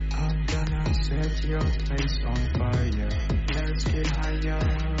set your place on fire. Let's get higher.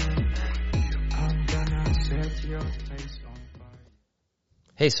 I'm gonna set your place on fire.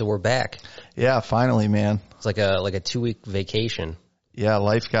 Hey, so we're back. Yeah, finally, man. It's like a 2-week vacation. Yeah,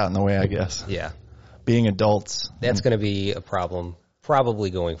 life got in the way, I guess. Yeah. Being adults. That's going to be a problem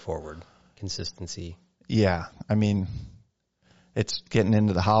probably going forward. Consistency. Yeah, I mean, it's getting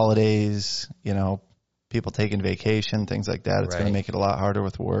into the holidays, you know, people taking vacation, things like that. It's going to make it a lot harder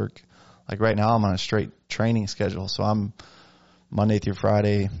with work. Like right now, I'm on a straight training schedule, so I'm Monday through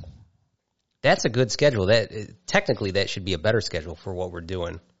Friday. That's a good schedule. Technically, that should be a better schedule for what we're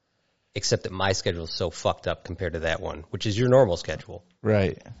doing, except that my schedule is so fucked up compared to that one, which is your normal schedule.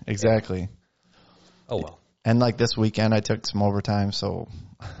 Right, exactly. Oh, well. And like this weekend, I took some overtime, so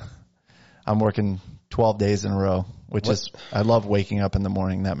I'm working 12 days in a row, which is, I love waking up in the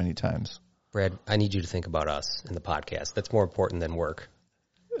morning that many times. Brad, I need you to think about us in the podcast. That's more important than work.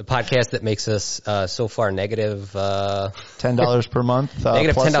 A podcast that makes us so far negative. $10 per month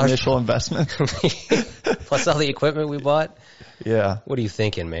Negative plus $10 initial investment. Plus all the equipment we bought. Yeah. What are you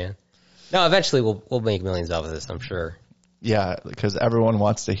thinking, man? No, eventually we'll make millions off of this, I'm sure. Yeah, because everyone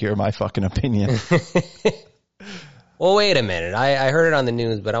wants to hear my fucking opinion. Well, wait a minute. I heard it on the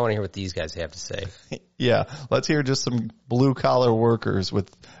news, but I want to hear what these guys have to say. Yeah, let's hear just some blue-collar workers with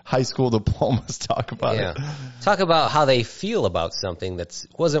high school diplomas talk about it. Talk about how they feel about something that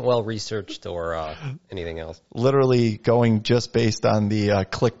wasn't well researched or anything else. Literally going just based on the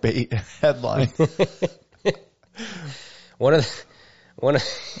clickbait headline. One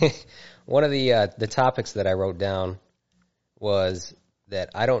of the topics that I wrote down was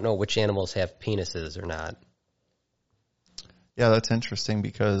that I don't know which animals have penises or not. Yeah, that's interesting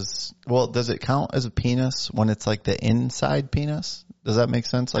because, well, does it count as a penis when it's like the inside penis? Does that make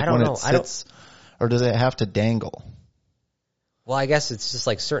sense? Like I don't when know. it sits, or does it have to dangle? Well, I guess it's just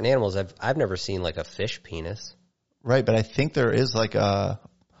like certain animals. I've never seen like a fish penis. Right, but I think there is like a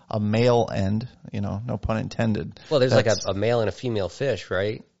male end, you know, no pun intended. Well, there's like a male and a female fish,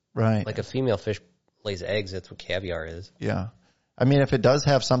 right? Right. Like a female fish lays eggs. That's what caviar is. Yeah. I mean, if it does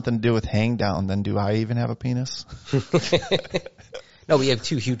have something to do with hang down, then do I even have a penis? No, we have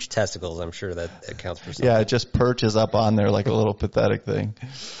 2 huge testicles. I'm sure that counts for something. Yeah, it just perches up on there like a little pathetic thing.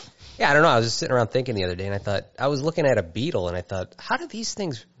 Yeah, I don't know. I was just sitting around thinking the other day, and I was looking at a beetle, and I thought, how do these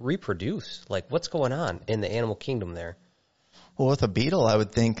things reproduce? Like, what's going on in the animal kingdom there? Well, with a beetle, I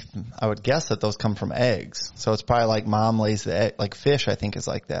would guess that those come from eggs. So it's probably like mom lays the egg. Like fish, I think is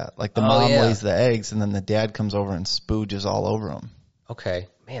like that. Like the mom lays the eggs, and then the dad comes over and spooges all over them. Okay.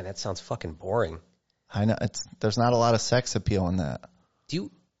 Man, that sounds fucking boring. I know. There's not a lot of sex appeal in that.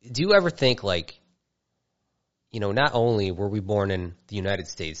 Do you ever think, like, you know, not only were we born in the United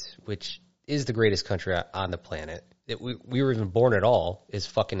States, which is the greatest country on the planet, that we were even born at all is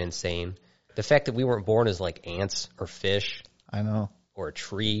fucking insane. The fact that we weren't born as like ants or fish. I know. Or a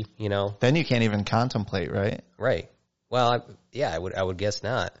tree, you know. Then you can't even contemplate, right? Right. Well, I would guess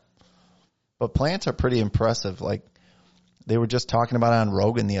not. But plants are pretty impressive. Like they were just talking about it on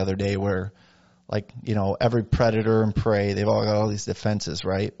Rogan the other day where, like, you know, every predator and prey, they've all got all these defenses,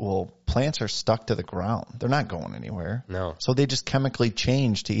 right? Well, plants are stuck to the ground. They're not going anywhere. No. So they just chemically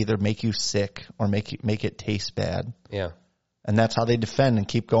change to either make you sick or make it taste bad. Yeah. And that's how they defend and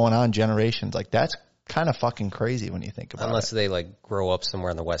keep going on generations. Like that's kind of fucking crazy when you think about it. Unless they like grow up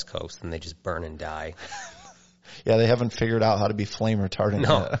somewhere on the West Coast and they just burn and die. Yeah, they haven't figured out how to be flame retardant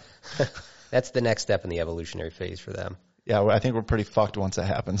yet. That's the next step in the evolutionary phase for them. Yeah, I think we're pretty fucked once it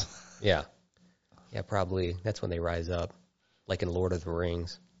happens. Yeah. Yeah, probably. That's when they rise up, like in Lord of the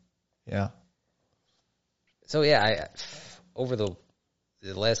Rings. Yeah. So, yeah, over the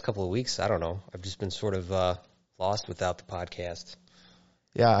last couple of weeks, I don't know. I've just been sort of lost without the podcast.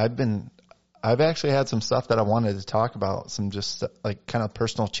 Yeah, I've actually had some stuff that I wanted to talk about, some just like kind of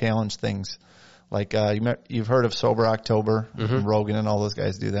personal challenge things. Like you've heard of Sober October, and Rogan and all those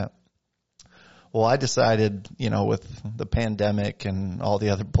guys do that. Well, I decided, you know, with the pandemic and all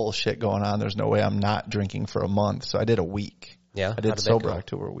the other bullshit going on, there's no way I'm not drinking for a month. So I did a week. Yeah. I did Sober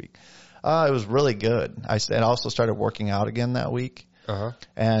October week. It was really good. I also started working out again that week.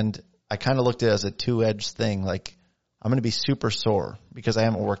 And I kind of looked at it as a two-edged thing. Like, I'm going to be super sore because I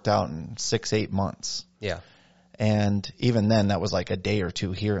haven't worked out in 6-8 months. Yeah. And even then, that was like a day or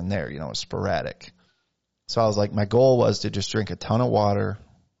two here and there, you know, it was sporadic. So I was like, my goal was to just drink a ton of water,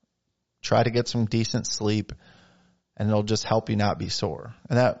 try to get some decent sleep, and it'll just help you not be sore.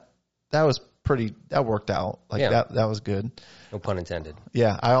 And that worked out. Like that was good. No pun intended.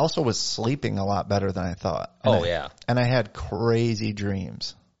 Yeah. I also was sleeping a lot better than I thought. And I had crazy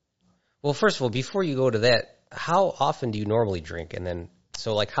dreams. Well, first of all, before you go to that, how often do you normally drink? And then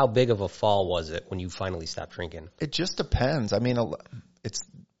So, like, how big of a fall was it when you finally stopped drinking? It just depends. I mean, it's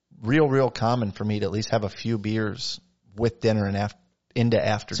real common for me to at least have a few beers with dinner and into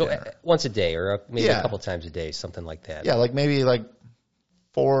after So dinner. once a day or maybe a Yeah. couple times a day, something like that. Yeah, like maybe like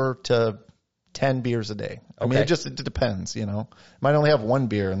 4 to 10 beers a day. I mean, Okay. it depends, you know. Might only have one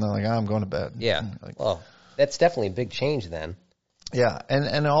beer and then like, I'm going to bed. Yeah. Like, Well, that's definitely a big change then. yeah,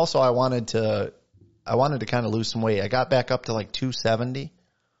 and also I wanted to kind of lose some weight. I got back up to like 270,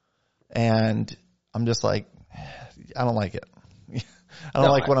 and I'm just like, I don't like it. I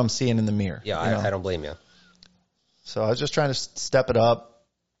don't like what I'm seeing in the mirror. Yeah, you know? I don't blame you. So I was just trying to step it up.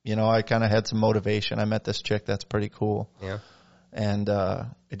 You know, I kind of had some motivation. I met this chick that's pretty cool, Yeah. and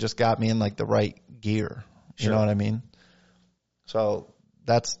it just got me in like the right gear. You Sure. know what I mean? So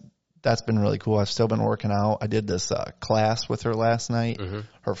that's been really cool. I've still been working out. I did this class with her last night. Mm-hmm.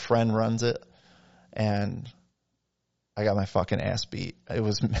 Her friend runs it, and I got my fucking ass beat. It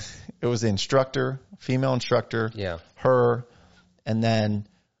was the instructor, female instructor, Yeah. her, and then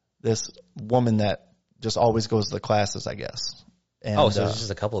this woman that just always goes to the classes, I guess. And, Oh, so it's just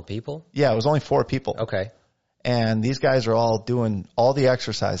a couple of people? yeah, it was only 4 people. Okay. And these guys are all doing all the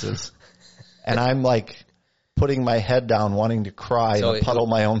exercises, and I'm like putting my head down, wanting to cry So and puddle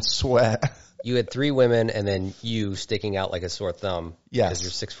my own sweat. You had 3 women and then you sticking out like a sore thumb. Yes. Because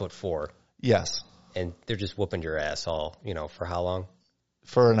you're 6'4", Yes, and they're just whooping your ass all, for how long?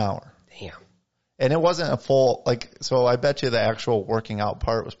 for an hour. Damn. And it wasn't a full, so I bet you the actual working out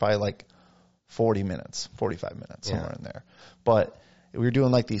part was probably like 40 minutes, 45 minutes, somewhere in there. But we were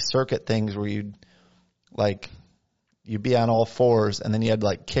doing like these circuit things where you'd be on all fours and then you had to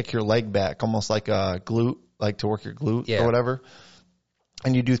like kick your leg back, almost like a glute, like to work your glute Yeah. or whatever.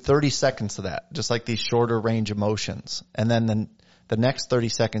 And you do 30 seconds of that, just like these shorter range of motions. And then the next 30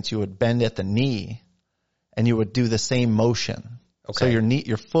 seconds you would bend at the knee and you would do the same motion. So Okay.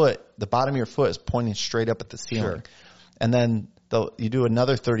 your foot, the bottom of your foot is pointing straight up at the ceiling. Sure. And then you do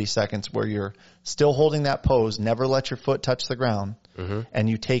another 30 seconds where you're still holding that pose, never let your foot touch the ground, and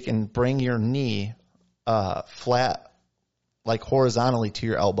you take and bring your knee flat, like horizontally to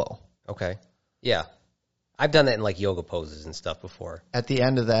your elbow. Okay. Yeah. I've done that in like yoga poses and stuff before. At the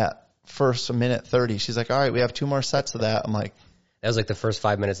end of that first minute 30, she's like, all right, we have 2 more sets of that. I'm like, That was like the first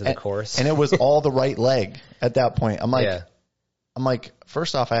 5 minutes of the course. and it was all the right leg at that point. I'm like, yeah.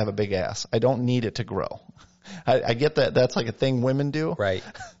 First off, I have a big ass. I don't need it to grow. I get that that's like a thing women do. Right.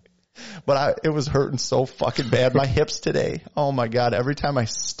 But it was hurting so fucking bad. My hips today. Oh my God. Every time I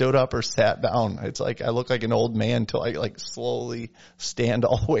stood up or sat down, it's like I look like an old man till I like slowly stand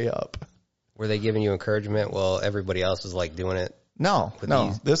all the way up. Were they giving you encouragement while everybody else was like doing it? No.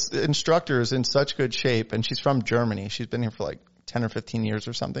 these- This instructor is in such good shape, and she's from Germany. She's been here for like 10 or 15 years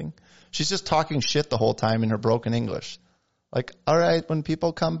or something. She's just talking shit the whole time in her broken English. Like, all right, when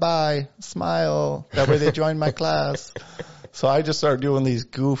people come by, smile. That way they join my class. So I just started doing these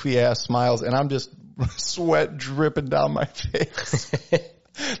goofy ass smiles, and I'm just sweat dripping down my face.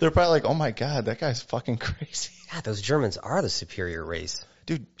 They're probably like, oh my God, that guy's fucking crazy. God, those Germans are the superior race.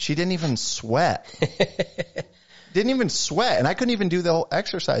 Dude, she didn't even sweat. Didn't even sweat. And I couldn't even do the whole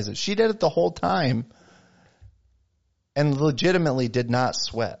exercises. She did it the whole time and legitimately did not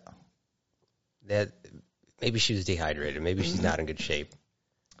sweat. That maybe she was dehydrated. Maybe she's not in good shape.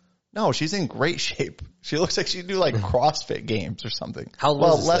 No, she's in great shape. She looks like she'd do like CrossFit games or something. How old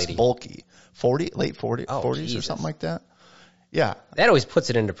is this less lady? bulky. 40, late 40s Oh, 40s or Jesus. something like that. Yeah. That always puts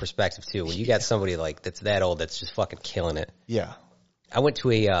it into perspective too. When you got somebody like that's that old that's just fucking killing it. Yeah. I went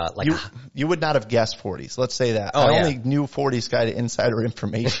to a You would not have guessed 40s. Let's say that. Oh, I yeah. only knew 40s guy to insider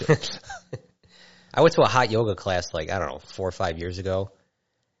information. I went to a hot yoga class like, I don't know, 4 or 5 years ago.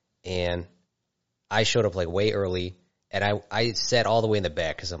 And I showed up like way early and I sat all the way in the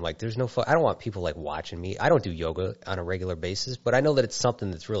back because I'm like, there's no I don't want people like watching me. I don't do yoga on a regular basis, but I know that it's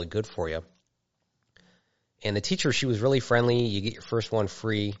something that's really good for you. And the teacher, she was really friendly. You get your first one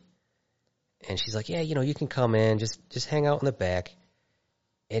free. And she's like, yeah, you can come in, just hang out in the back.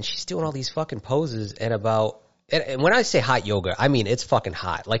 And she's doing all these fucking poses and when I say hot yoga, I mean it's fucking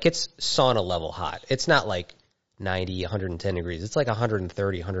hot. Like it's sauna level hot. It's not like 90, 110 degrees. It's like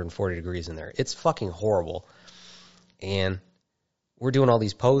 130, 140 degrees in there. It's fucking horrible. And we're doing all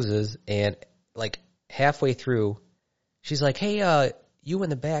these poses and like halfway through, she's like, hey, you in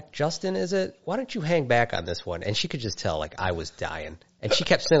the back, Justin, is it? Why don't you hang back on this one? And she could just tell like I was dying. And she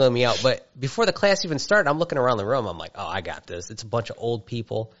kept singling me out. But before the class even started, I'm looking around the room. I'm like, oh, I got this. It's a bunch of old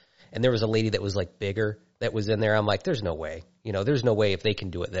people. And there was a lady that was like bigger that was in there. I'm like, there's no way. There's no way if they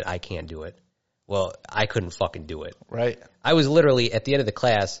can do it that I can't do it. Well, I couldn't fucking do it. Right. I was literally, at the end of the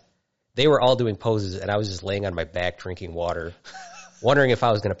class, they were all doing poses, and I was just laying on my back drinking water. wondering if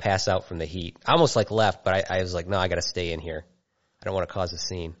I was going to pass out from the heat. I almost like left, but I was like, no, I got to stay in here. I don't want to cause a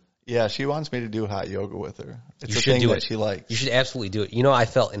scene. Yeah, she wants me to do hot yoga with her. It's You a should thing do that it. she likes. You should absolutely do it. You know, I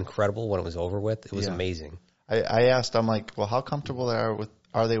felt incredible when it was over with. It was Yeah. amazing. I asked, I'm like, well, how comfortable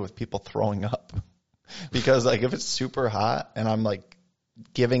are they with people throwing up? Because like if it's super hot and I'm like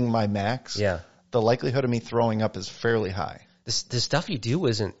giving my max, Yeah. the likelihood of me throwing up is fairly high. The stuff you do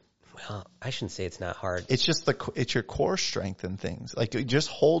isn't, well, I shouldn't say it's not hard. It's just it's your core strength and things. Like just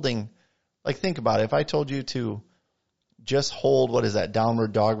holding, like think about it. If I told you to just hold, what is that,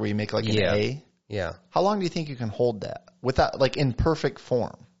 downward dog where you make like an Yeah. A? Yeah. How long do you think you can hold that without, like in perfect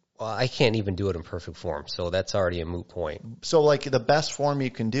form? Well, I can't even do it in perfect form, so that's already a moot point. So like the best form you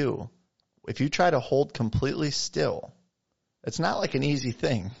can do, if you try to hold completely still, it's not like an easy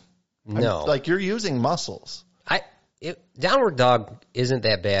thing. No. Like you're using muscles. Downward dog isn't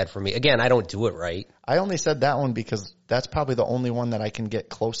that bad for me. Again, I don't do it right. I only said that one because that's probably the only one that I can get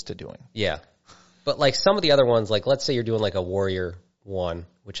close to doing. Yeah. But like some of the other ones, like let's say you're doing like a warrior one,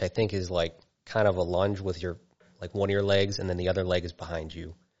 which I think is like kind of a lunge with your, like one of your legs and then the other leg is behind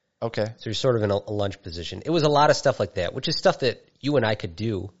you. Okay. So you're sort of in a lunge position. It was a lot of stuff like that, which is stuff that you and I could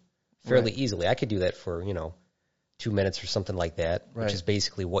do fairly easily. I could do that for, 2 minutes or something like that, which Right. is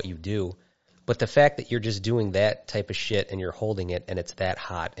basically what you do. But the fact that you're just doing that type of shit and you're holding it and it's that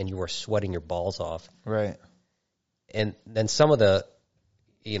hot and you are sweating your balls off. Right. And then some of the,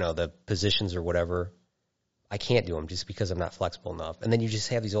 the positions or whatever, I can't do them just because I'm not flexible enough. And then you just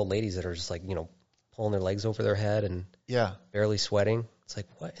have these old ladies that are just like, pulling their legs over their head and Yeah. barely sweating. It's like,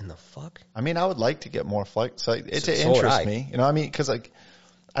 what in the fuck? I mean, I would like to get more flex. Like, it So would interests I. me. Because like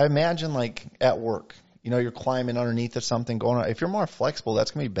I imagine like at work, you're climbing underneath of something going on. If you're more flexible, that's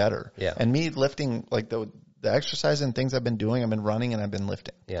going to be better. Yeah. And me lifting, like the exercise and things I've been doing, I've been running and I've been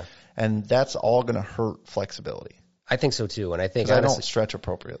lifting. Yeah. And that's all going to hurt flexibility. I think so too. And I think Because I honestly, don't stretch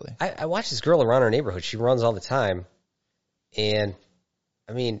appropriately. I watch this girl around our neighborhood. She runs all the time. And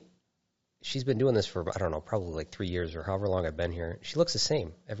I mean, she's been doing this for, I don't know, probably like 3 years or however long I've been here. She looks the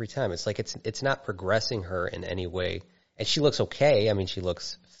same every time. It's like it's not progressing her in any way. And she looks okay. I mean, she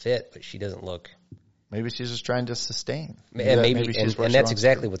looks fit, but she doesn't look. Maybe she's just trying to sustain. And maybe she's and what she that's wants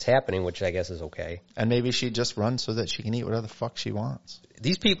exactly to do. what's happening, which I guess is okay. And maybe she just runs so that she can eat whatever the fuck she wants.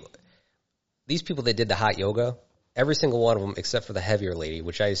 These people that did the hot yoga, every single one of them, except for the heavier lady,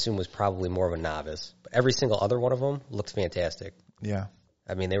 which I assume was probably more of a novice, but every single other one of them looked fantastic. Yeah.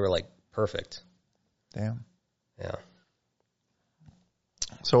 I mean, they were like perfect. Damn. Yeah.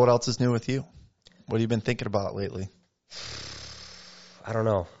 So what else is new with you? What have you been thinking about lately? I don't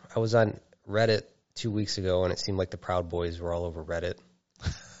know. I was on Reddit 2 weeks ago, and it seemed like the Proud Boys were all over Reddit.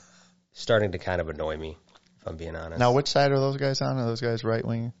 Starting to kind of annoy me, if I'm being honest. Now, which side are those guys on? Are those guys right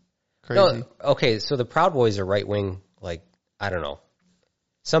wing crazy? No, okay, so the Proud Boys are right wing, like, I don't know.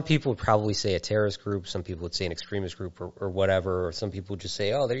 Some people would probably say a terrorist group. Some people would say an extremist group or whatever. Or some people would just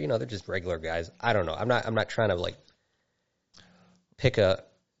say, oh, they're just regular guys. I don't know. I'm not trying to like pick a.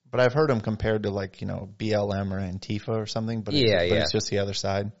 But I've heard them compared to like, BLM or Antifa or something. But Yeah, it's just the other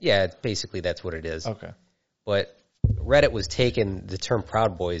side. Yeah, basically that's what it is. Okay. But Reddit was taking the term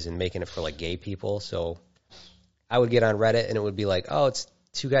Proud Boys and making it for like gay people. So I would get on Reddit and it would be like, oh, it's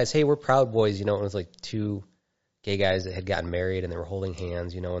two guys. Hey, we're Proud Boys. And it was like two gay guys that had gotten married and they were holding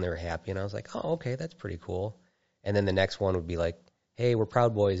hands, and they were happy. And I was like, oh, okay, that's pretty cool. And then the next one would be like, hey, we're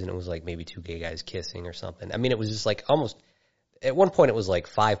Proud Boys. And it was like maybe two gay guys kissing or something. I mean, it was just like almost, at one point it was like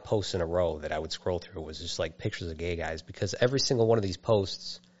 5 posts in a row that I would scroll through. It was just like pictures of gay guys, because every single one of these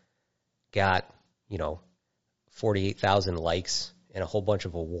posts got, 48,000 likes and a whole bunch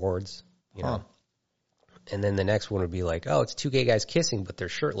of awards, Huh. And then the next one would be like, oh, it's two gay guys kissing, but they're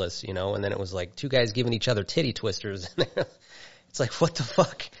shirtless, And then it was like two guys giving each other titty twisters. It's like, what the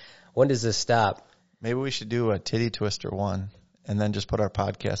fuck? When does this stop? Maybe we should do a titty twister one and then just put our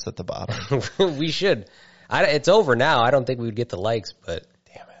podcast at the bottom. We should. It's over now. I don't think we would get the likes, but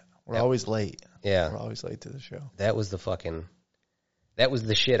Damn it. We're always late. yeah, We're always late to the show. that was the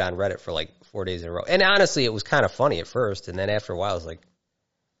shit on Reddit for like 4 days in a row. And honestly, it was kind of funny at first. And then after a while, I was like,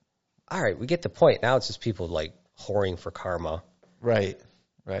 all right, we get the point. Now it's just people like whoring for karma. Right.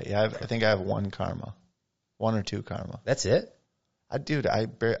 Yeah, I think I have one karma. 1 or 2 karma. That's it? I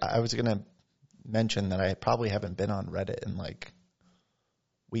was going to mention that I probably haven't been on Reddit in like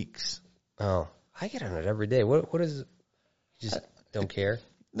weeks. Oh, I get on it every day. What is it? You just don't care?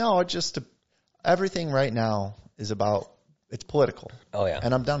 No, everything right now is it's political. Oh, yeah.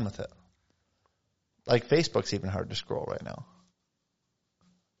 And I'm done with it. Like Facebook's even hard to scroll right now.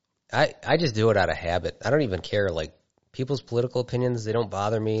 I just do it out of habit. I don't even care. Like, people's political opinions, they don't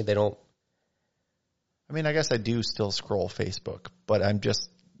bother me. They don't. I mean, I guess I do still scroll Facebook, but I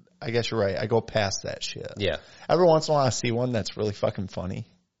guess you're right. I go past that shit. Yeah. Every once in a while I see one that's really fucking funny.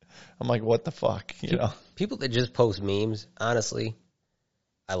 I'm like, what the fuck, you know? People that just post memes, honestly,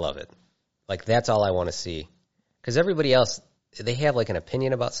 I love it. Like, that's all I want to see. Because everybody else, they have like an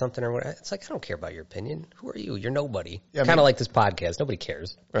opinion about something or whatever. It's like, I don't care about your opinion. Who are you? You're nobody. Yeah, kind of like this podcast. Nobody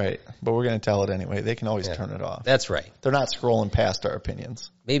cares. Right. But we're going to tell it anyway. They can always turn it off. That's right. They're not scrolling past our opinions.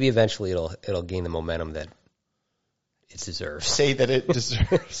 Maybe eventually it'll gain the momentum that it deserves. Say that it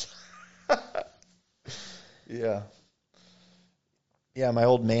deserves. Yeah. Yeah, my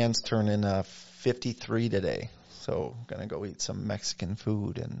old man's turning 53 today. So I'm going to go eat some Mexican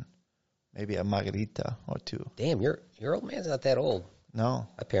food and maybe a margarita or two. Damn, your old man's not that old. No.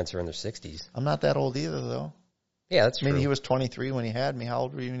 My parents are in their 60s. I'm not that old either, though. Yeah, that's I mean, true. he was 23 when he had me. How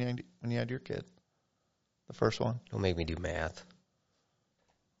old were you when you had your kid? The first one? Don't make me do math.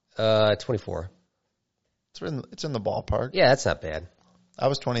 24. It's in the ballpark. Yeah, that's not bad. I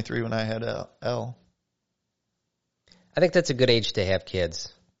was 23 when I had L. I think that's a good age to have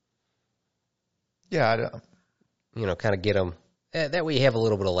kids. Yeah, You know, kind of get them. That way you have a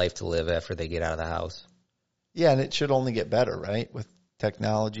little bit of life to live after they get out of the house. yeah, and it should only get better, right? With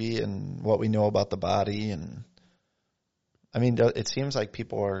technology and what we know about the body. And I mean, it seems like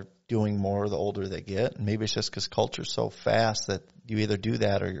people are doing more the older they get. And maybe it's just because culture's so fast that you either do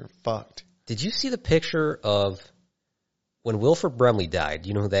that or you're fucked. Did you see the picture of when Wilford Brimley died? Do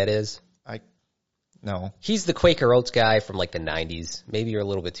you know who that is? No. He's the Quaker Oats guy from like the 90s. Maybe you're a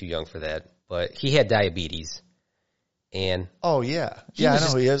little bit too young for that. But he had diabetes. And Oh, yeah. Yeah, I know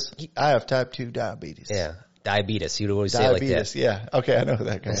who he is. I have type 2 diabetes. yeah, diabetes. You'd always say it like that. Diabetes, yeah. Okay, I know who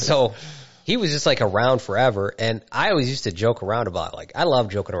that guy is. So he was just like around forever. And I always used to joke around about, like, I love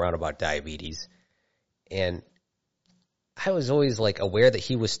joking around about diabetes. And I was always like aware that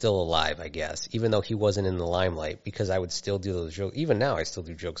he was still alive, I guess, even though he wasn't in the limelight, because I would still do those jokes. Even now, I still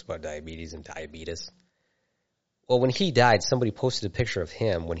do jokes about diabetes and diabetes. Well, when he died, somebody posted a picture of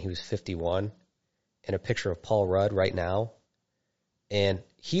him when he was 51 and a picture of Paul Rudd right now. And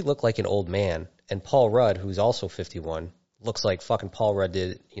he looked like an old man. And Paul Rudd, who's also 51, looks like fucking Paul Rudd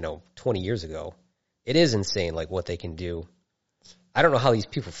did, 20 years ago. It is insane, like, what they can do. I don't know how these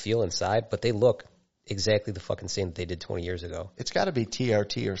people feel inside, but they look exactly the fucking same that they did 20 years ago. It's got to be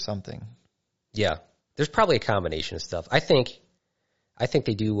TRT or something. Yeah. There's probably a combination of stuff. I think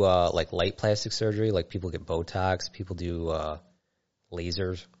they do like light plastic surgery, like people get Botox, people do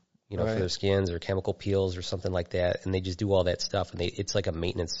lasers, for their skins or chemical peels or something like that, and they just do all that stuff, and it's like a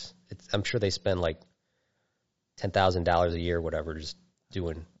maintenance. I'm sure they spend like $10,000 a year or whatever just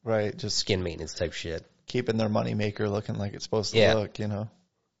doing just skin maintenance type shit. Keeping their moneymaker looking like it's supposed to look,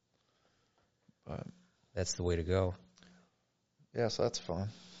 But that's the way to go. Yeah, so that's fun.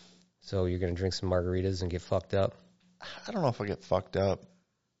 So you're going to drink some margaritas and get fucked up? I don't know if I'll get fucked up.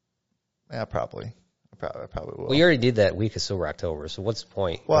 Yeah, probably. I probably will. Well, you already did that week of Sober October, so what's the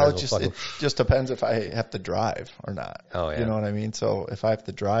point? Well, it just depends if I have to drive or not. Oh, yeah. You know what I mean? So if I have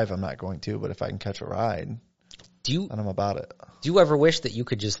to drive, I'm not going to, but if I can catch a ride, then I'm about it. Do you ever wish that you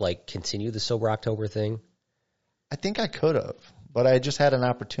could just, like, continue the Sober October thing? I think I could have, but I just had an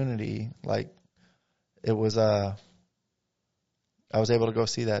opportunity. Like, it was, I was able to go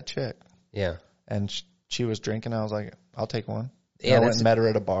see that chick. Yeah. And she was drinking. I was like, I'll take one. Yeah, I went and met her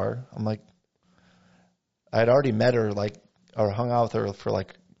at a bar. I'm like, I had already met her, or hung out with her for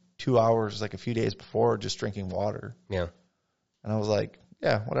like 2 hours, like a few days before, just drinking water. Yeah. And I was like,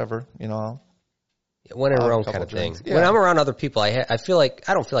 yeah, whatever, When in Rome kind of thing. Yeah. When I'm around other people, I don't feel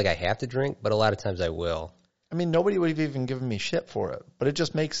like I have to drink, but a lot of times I will. I mean, nobody would have even given me shit for it, but it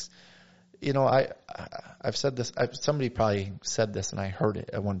just makes, I've said this, somebody probably said this and I heard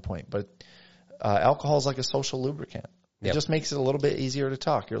it at one point, but alcohol is like a social lubricant. It just makes it a little bit easier to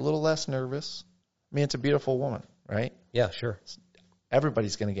talk. You're a little less nervous. I mean, it's a beautiful woman, right? Yeah, sure.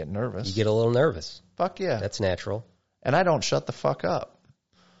 Everybody's going to get nervous. You get a little nervous. Fuck yeah. That's natural. And I don't shut the fuck up.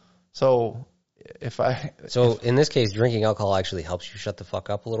 So So in this case, drinking alcohol actually helps you shut the fuck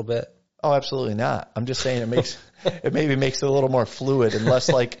up a little bit? Oh, absolutely not. I'm just saying it maybe makes it a little more fluid and less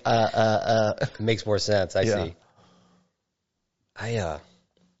like It makes more sense. I see. I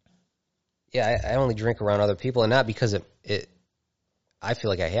only drink around other people, and not because I feel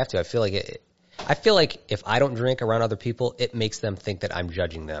like I have to. I feel like if I don't drink around other people, it makes them think that I'm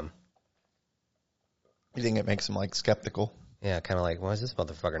judging them. You think it makes them like skeptical? Yeah, kind of like, why is this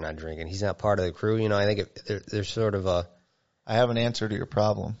motherfucker not drinking? He's not part of the crew. I think there's sort of a... I have an answer to your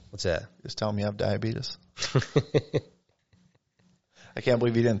problem. What's that? Just tell me you have diabetes. I can't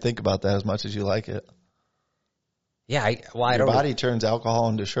believe you didn't think about that as much as you like it. Yeah, I don't... Your body turns alcohol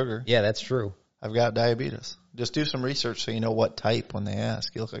into sugar. Yeah, that's true. I've got diabetes. Just do some research so you know what type when they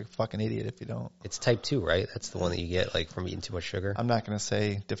ask. You look like a fucking idiot if you don't. It's type 2, right? That's the one that you get like from eating too much sugar. I'm not going to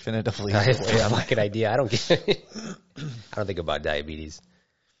say definitively. I have the way no I'm fucking idea. I don't get it. I don't think about diabetes.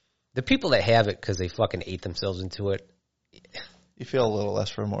 The people that have it because they fucking ate themselves into it, You feel a little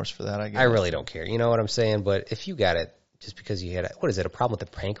less remorse for that, I guess. I really don't care. You know what I'm saying? But if you got it just because you had it, what is it, a problem with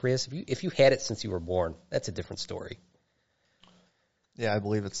the pancreas? If you had it since you were born, that's a different story. Yeah, I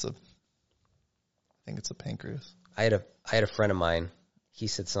believe I think it's the pancreas. I had a friend of mine. He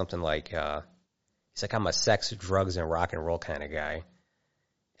said something like, he's like, I'm a sex, drugs, and rock and roll kind of guy.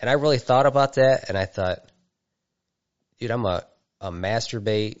 And I really thought about that, and I thought, dude, I'm a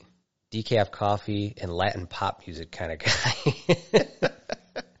masturbate, decaf coffee, and Latin pop music kind of guy.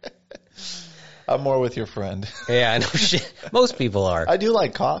 I'm more with your friend. Yeah, I know shit. Most people are. I do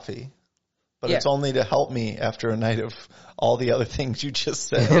like coffee, but Yeah. it's only to help me after a night of all the other things you just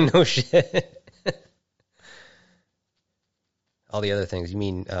said. No shit. All the other things. You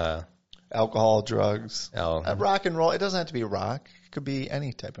mean, Alcohol, drugs, oh, rock and roll. It doesn't have to be rock. It could be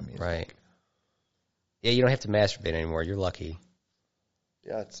any type of music. right. Yeah, you don't have to masturbate anymore. You're lucky.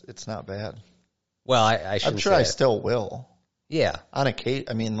 Yeah, it's not bad. Well, I shouldn't I'm sure say I it. still will. Yeah. On occasion,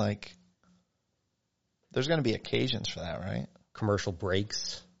 I mean, like, there's going to be occasions for that, right? Commercial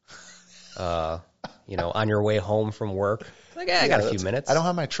breaks. On your way home from work. Like, I got a few minutes. I don't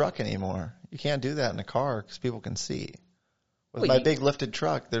have my truck anymore. You can't do that in a car because people can see. With Well, my you- big lifted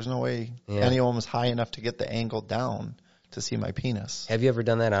truck, there's no way Yeah. anyone was high enough to get the angle down to see my penis. Have you ever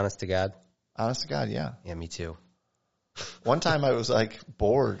done that, honest to God? Honest to God, yeah. Yeah, me too. One time I was like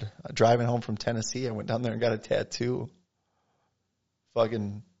bored driving home from Tennessee. I went down there and got a tattoo.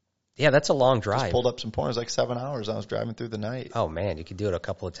 Fucking Yeah, that's a long just drive. pulled up some porn. It was like 7 hours. I was driving through the night. Oh, man, you could do it a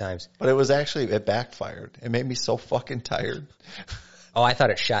couple of times. But it backfired. It made me so fucking tired. Oh, I thought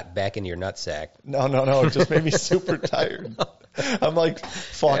it shot back into your nutsack. No. It just made me super tired. I'm like,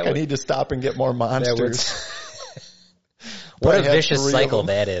 fuck, I need to stop and get more monsters. What a Probably had vicious 3 of cycle them.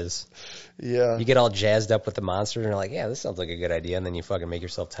 that is. Yeah. You get all jazzed up with the monster, and you're like, yeah, this sounds like a good idea, and then you fucking make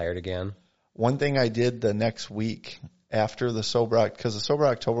yourself tired again. One thing I did the next week after the because the Sober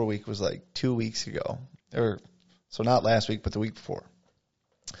October week was like 2 weeks ago. So not last week, but the week before.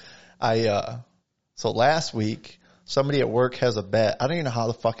 So last week, somebody at work has a bet. I don't even know how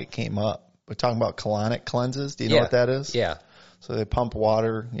the fuck it came up. We're talking about colonic cleanses. Do you know what that is? Yeah. So they pump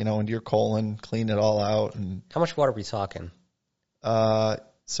water, into your colon, clean it all out, and How much water are we talking?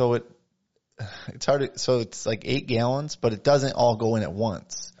 so it's hard. So it's like 8 gallons, but it doesn't all go in at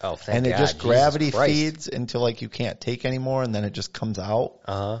once. Oh, thank And it God. just Jesus gravity Christ. feeds until like you can't take anymore, and then it just comes out,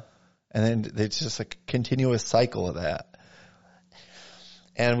 Uh-huh. and then it's just like a continuous cycle of that.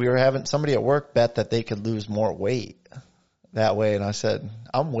 And we were having somebody at work bet that they could lose more weight that way, and I said,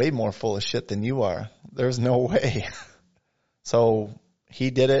 I'm way more full of shit than you are. There's no way. So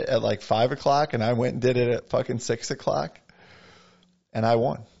he did it at like 5 o'clock, and I went and did it at fucking 6 o'clock, and I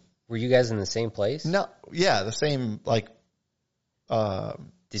won. Were you guys in the same place? No, yeah, the same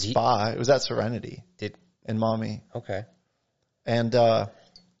Did he? spa. It was at Serenity in Maumee, Okay. and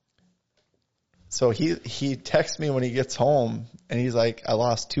so he texts me when he gets home, and he's like, "I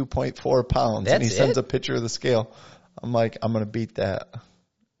lost 2.4 pounds," and he That's sends it? a picture of the scale. I'm like, "I'm gonna beat that,"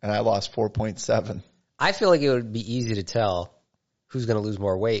 and I lost 4.7. I feel like it would be easy to tell who's going to lose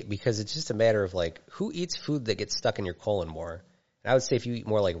more weight because it's just a matter of like who eats food that gets stuck in your colon more. And I would say if you eat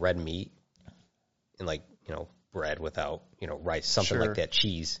more like red meat and like, bread without, rice, something Sure. like that,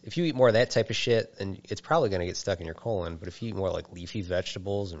 cheese. If you eat more of that type of shit, then it's probably going to get stuck in your colon. But if you eat more like leafy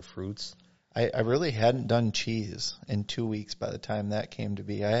vegetables and fruits, I really hadn't done cheese in 2 weeks by the time that came to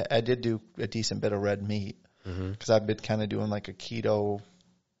be. I did do a decent bit of red meat because I've been kind of doing like a keto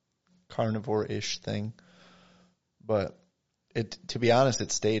carnivore-ish thing. But to be honest,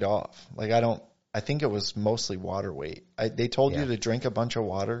 it stayed off. Like I think it was mostly water weight. They told you to drink a bunch of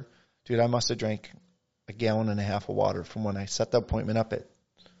water. Dude, I must have drank 1.5 gallons of water from when I set the appointment up at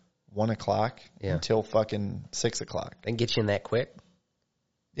 1 o'clock until fucking 6 o'clock. then get you in that quick.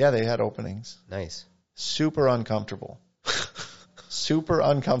 Yeah, they had openings. Nice. Super uncomfortable. Super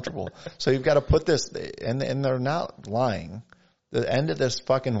uncomfortable. So you've got to put this, and they're not lying. The end of this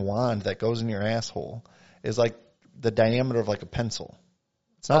fucking wand that goes in your asshole is like the diameter of like a pencil.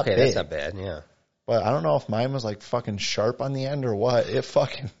 It's not Okay, big, that's not bad. Yeah. but I don't know if mine was like fucking sharp on the end or what. It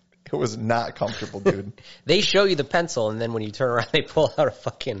was not comfortable, dude. They show you the pencil, and then when you turn around, they pull out a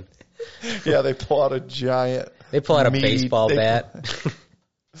fucking. Yeah, they pull out a giant. They pull out a meat- baseball they- bat.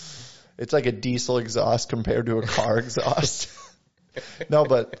 It's like a diesel exhaust compared to a car exhaust. No,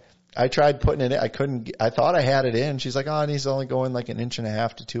 but I tried putting it in. I thought I had it in. She's like, oh, it needs to only go in like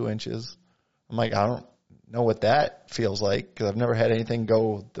 1.5 to 2 inches. I'm like, I don't know what that feels like because I've never had anything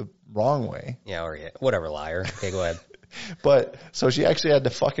go the wrong way. Yeah, or whatever, liar. Okay, go ahead. But so she actually had to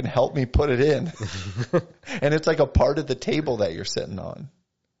fucking help me put it in. And it's like a part of the table that you're sitting on.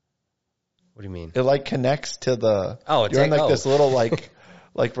 What do you mean? It like connects to the, it's you're in like oh. this little like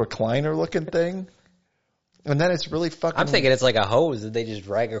recliner looking thing. And then it's really fucking. I'm thinking it's like a hose that they just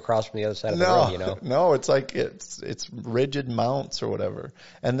drag across from the other side of the room, you know? No, it's like it's rigid mounts or whatever.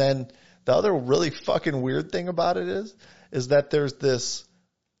 And then the other really fucking weird thing about it is that there's this.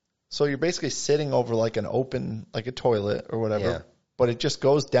 So you're basically sitting over like an open, like a toilet or whatever, but it just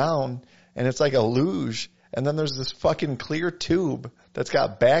goes down and it's like a luge. And then there's this fucking clear tube that's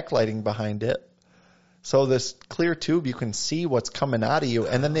got backlighting behind it. So this clear tube, you can see what's coming out of you.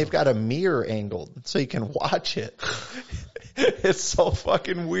 And then they've got a mirror angled so you can watch it. It's so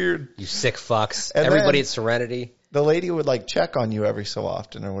fucking weird. You sick fucks. And Everybody then at Serenity. The lady would like check on you every so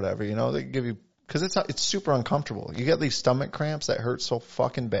often or whatever, you know, they give you, because it's super uncomfortable. You get these stomach cramps that hurt so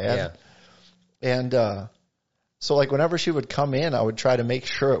fucking bad. Yeah. And so like whenever she would come in, I would try to make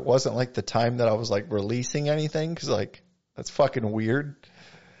sure it wasn't like the time that I was like releasing anything, because like that's fucking weird.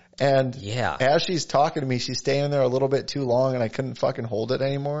 And as she's talking to me, she's staying there a little bit too long, and I couldn't fucking hold it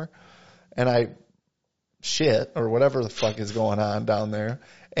anymore. And I shit or whatever the fuck is going on down there.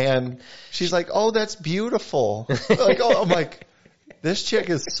 And she's like, "Oh, that's beautiful." Like, oh, I'm like, this chick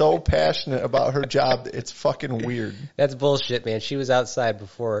is so passionate about her job. It's fucking weird. That's bullshit, man. She was outside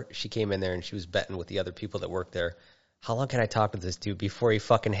before she came in there, and she was betting with the other people that work there. How long can I talk to this dude before he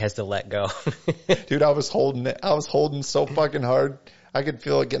fucking has to let go? Dude, I was holding it. I was holding so fucking hard. I could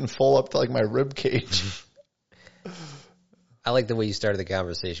feel it getting full up to like my rib cage. I like the way you started the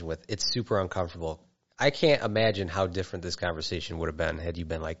conversation with, it's super uncomfortable. I can't imagine how different this conversation would have been had you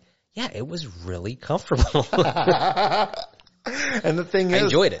been like, yeah, it was really comfortable. And the thing is, I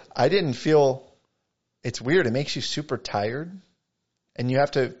enjoyed it. I didn't feel, it's weird. It makes you super tired, and you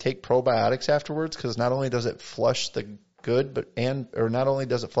have to take probiotics afterwards, because not only does it flush the good, or not only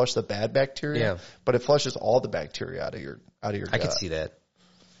does it flush the bad bacteria, but it flushes all the bacteria out of your gut. I could see that.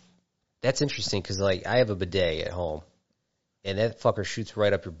 That's interesting, because like I have a bidet at home, and that fucker shoots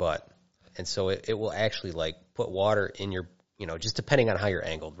right up your butt, and so it will actually like put water in your, you know, just depending on how you're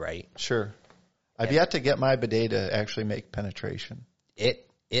angled, right? Sure. I've yet to get my bidet to actually make penetration.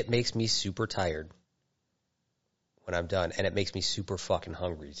 It makes me super tired when I'm done, and it makes me super fucking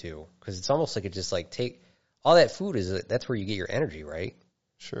hungry too, because it's almost like it just like all that food that's where you get your energy, right?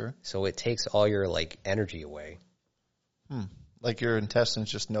 Sure. So it takes all your like energy away. Like your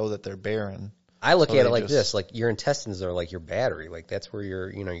intestines just know that they're barren. I look at it like this, like your intestines are like your battery. Like that's where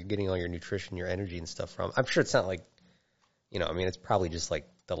you're getting all your nutrition, your energy and stuff from. I'm sure it's not like, I mean, it's probably just like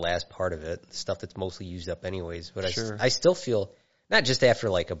the last part of it, stuff that's mostly used up anyways. But I still feel, not just after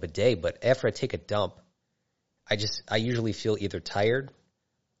like a bidet, but after I take a dump, I usually feel either tired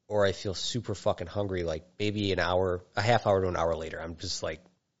or I feel super fucking hungry, like maybe a half hour to an hour later. I'm just like,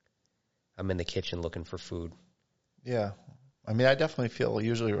 I'm in the kitchen looking for food. Yeah. I mean, I definitely feel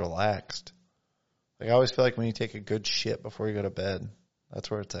usually relaxed. Like I always feel like when you take a good shit before you go to bed, that's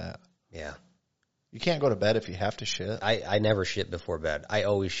where it's at. Yeah. You can't go to bed if you have to shit. I never shit before bed. I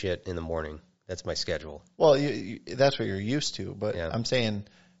always shit in the morning. That's my schedule. Well, that's what you're used to, but Yeah. I'm saying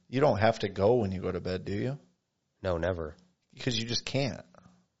you don't have to go when you go to bed, do you? No, never. Because you just can't.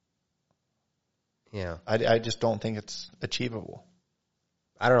 Yeah. I just don't think it's achievable.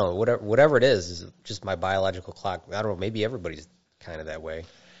 I don't know. Whatever it is just my biological clock. I don't know. Maybe everybody's kind of that way.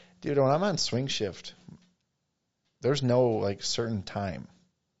 Dude, when I'm on swing shift, there's no like certain time.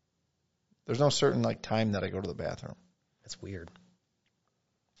 There's no certain like time that I go to the bathroom. That's weird.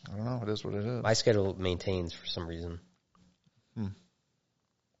 I don't know. It is what it is. My schedule maintains for some reason.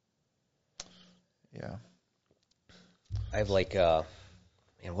 Yeah. I have like, man,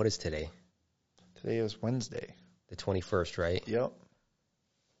 what is today? Today is Wednesday. The 21st, right? Yep.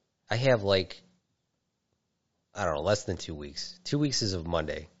 I have like, I don't know, less than 2 weeks. 2 weeks is of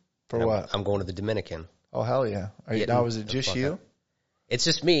Monday. For And what? I'm going to the Dominican. Oh, hell yeah. Now, is it just you? It's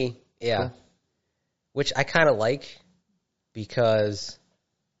just me, yeah. Cool. Which I kind of like because,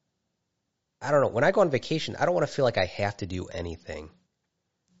 I don't know, when I go on vacation, I don't want to feel like I have to do anything.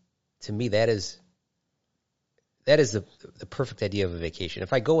 To me, that is the perfect idea of a vacation.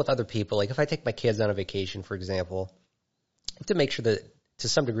 If I go with other people, like if I take my kids on a vacation, for example, I have to make sure that, to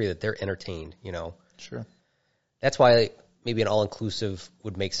some degree, that they're entertained, Sure. That's why maybe an all-inclusive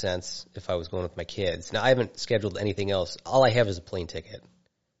would make sense if I was going with my kids. Now, I haven't scheduled anything else. All I have is a plane ticket.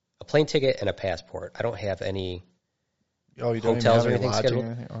 A plane ticket and a passport. I don't have any hotels or anything scheduled.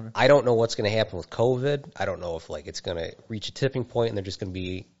 Okay. I don't know what's going to happen with COVID. I don't know if like it's going to reach a tipping point and they're just going to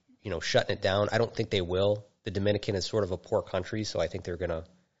be, shutting it down. I don't think they will. The Dominican is sort of a poor country, so I think they're going to,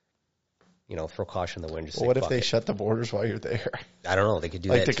 throw caution in the wind. Just Well, say, what if fuck they it. shut the borders while you're there? I don't know. They could do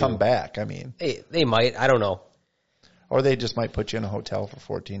Like that to too. come back, I mean. They might. I don't know. Or they just might put you in a hotel for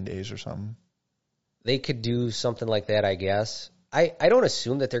 14 days or something. They could do something like that, I guess. I don't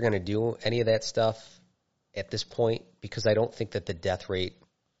assume that they're going to do any of that stuff at this point because I don't think that the death rate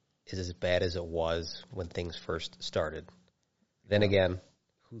is as bad as it was when things first started. Then again,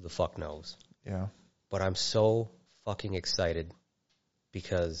 who the fuck knows? Yeah. But I'm so fucking excited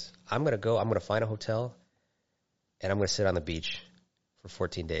because I'm going to find a hotel and I'm going to sit on the beach for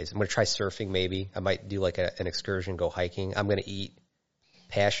 14 days. I'm going to try surfing maybe. I might do like an excursion, go hiking. I'm going to eat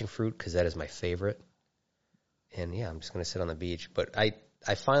passion fruit because that is my favorite. And yeah, I'm just going to sit on the beach. But I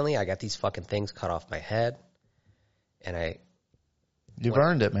finally got these fucking things cut off my head. And You've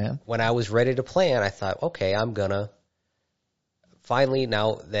earned it, man. when I was ready to plan, I thought, okay, I'm going to finally,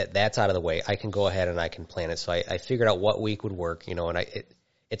 now that that's out of the way, I can go ahead and I can plan it. So I figured out what week would work, and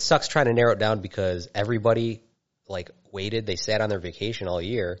it sucks trying to narrow it down because everybody waited. They sat on their vacation all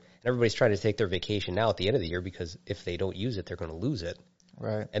year, and everybody's trying to take their vacation now at the end of the year because if they don't use it, they're going to lose it.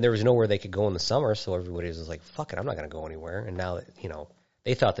 Right. And there was nowhere they could go in the summer, so everybody was just like, fuck it, I'm not going to go anywhere. And now that,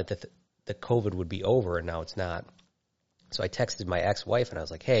 they thought that the COVID would be over, and now it's not. So I texted my ex-wife, and I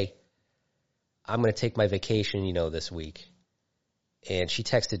was like, hey, I'm going to take my vacation, this week. And she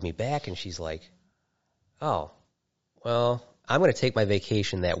texted me back, and she's like, oh, well, I'm going to take my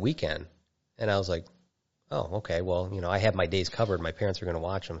vacation that weekend. And I was like, oh, okay, well, I have my days covered. My parents are going to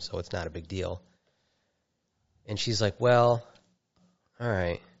watch them, so it's not a big deal. And she's like, well, all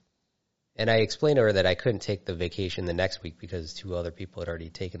right. And I explained to her that I couldn't take the vacation the next week because 2 other people had already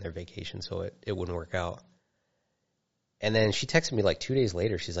taken their vacation, so it wouldn't work out. And then she texted me 2 days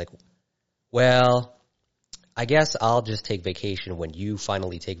later. She's like, well, I guess I'll just take vacation when you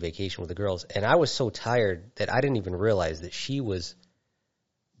finally take vacation with the girls. And I was so tired that I didn't even realize that she was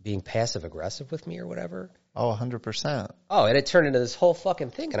being passive-aggressive with me or whatever. Oh, 100%. Oh, and it turned into this whole fucking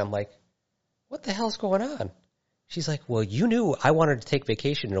thing. And I'm like, what the hell's going on? She's like, well, you knew I wanted to take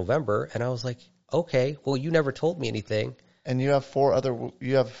vacation in November. And I was like, okay, well, you never told me anything. And you have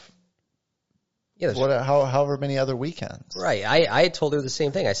however many other weekends. Right. I had told her the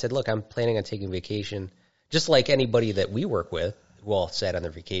same thing. I said, look, I'm planning on taking vacation. Just like anybody that we work with who all sat on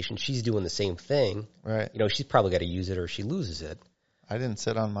their vacation, she's doing the same thing. Right. She's probably got to use it or she loses it. I didn't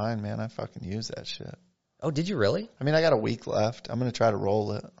sit on mine, man. I fucking use that shit. Oh, did you really? I mean, I got a week left. I'm going to try to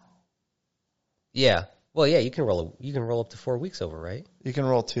roll it. Yeah. Well, yeah, you can roll up to 4 weeks over, right? You can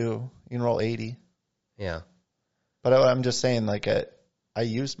roll 2. You can roll 80. Yeah. But I'm just saying, I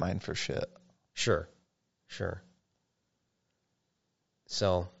used mine for shit. Sure.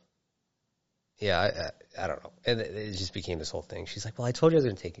 So, yeah, I don't know. And it just became this whole thing. She's like, well, I told you I was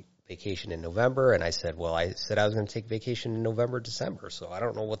going to take vacation in November. And I said, well, I said I was going to take vacation in November, December. So I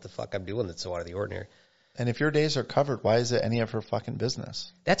don't know what the fuck I'm doing that's so out of the ordinary. And if your days are covered, why is it any of her fucking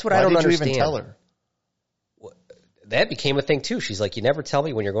business? That's what I don't understand. Why did you even tell her? That became a thing, too. She's like, you never tell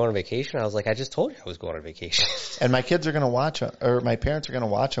me when you're going on vacation. I was like, I just told you I was going on vacation. And my kids are going to watch them, or my parents are going to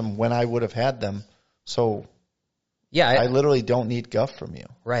watch them when I would have had them. So yeah, I literally don't need guff from you.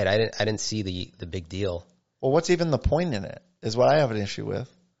 Right. I didn't see the big deal. Well, what's even the point in it is what I have an issue with.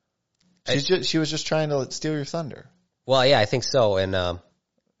 She was just trying to steal your thunder. Well, yeah, I think so. And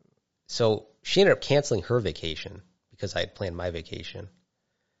so she ended up canceling her vacation because I had planned my vacation.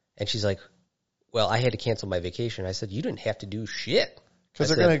 And she's like, well, I had to cancel my vacation. I said, you didn't have to do shit. Because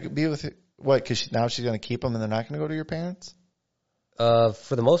they're going to be with what? Because now she's going to keep them and they're not going to go to your parents? For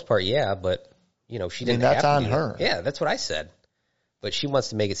the most part, yeah. But, she didn't have to. That's on do her. That. Yeah, that's what I said. But she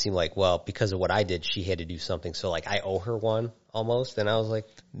wants to make it seem like, well, because of what I did, she had to do something. So, I owe her one almost. And I was like.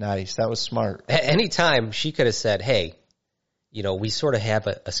 Nice. That was smart. Anytime she could have said, hey, we sort of have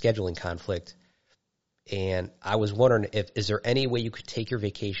a scheduling conflict. And I was wondering is there any way you could take your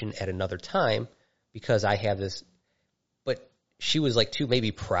vacation at another time? Because I have this, but she was too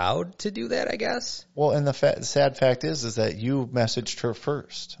maybe proud to do that, I guess. Well, and the sad fact is that you messaged her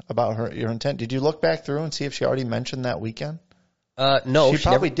first about your intent. Did you look back through and see if she already mentioned that weekend? No, she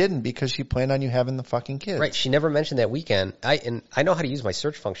probably didn't because she planned on you having the fucking kids. Right, she never mentioned that weekend. I know how to use my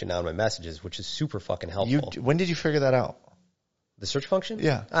search function now in my messages, which is super fucking helpful. When did you figure that out? The search function?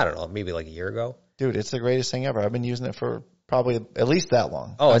 Yeah. I don't know, maybe a year ago. Dude, it's the greatest thing ever. I've been using it for probably at least that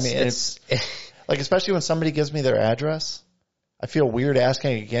long. Oh, it's especially when somebody gives me their address, I feel weird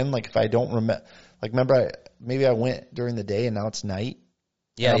asking again. If I don't remember, remember maybe I went during the day and now it's night.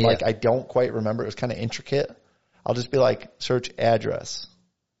 Yeah, and I'm I don't quite remember. It was kind of intricate. I'll just be search address,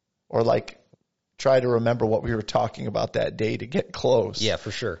 or try to remember what we were talking about that day to get close. Yeah,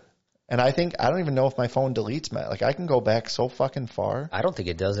 for sure. And I don't even know if my phone deletes my, like I can go back so fucking far. I don't think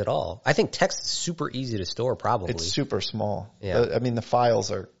it does at all. I think text is super easy to store, probably. It's super small. Yeah. I mean, the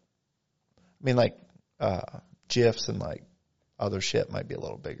files are, like, GIFs and like other shit might be a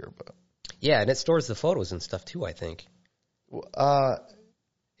little bigger, but. Yeah, and it stores the photos and stuff too, I think.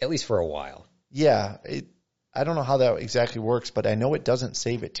 At least for a while. Yeah. I don't know how that exactly works, but I know it doesn't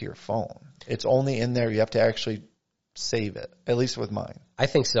save it to your phone. It's only in there. You have to actually save it, at least with mine. I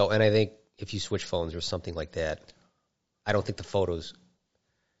think so, and I think if you switch phones or something like that, I don't think the photos,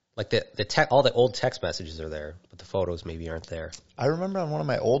 like all the old text messages are there, but the photos maybe aren't there. I remember on one of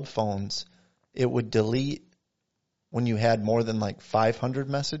my old phones, it would delete when you had more than like 500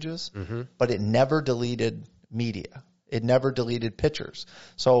 messages, but it never deleted media. It never deleted pictures.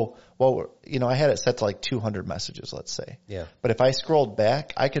 So, I had it set to like 200 messages, let's say. Yeah. But if I scrolled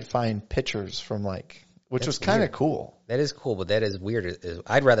back, I could find pictures from like, which was kind of cool. That is cool, but that is weird.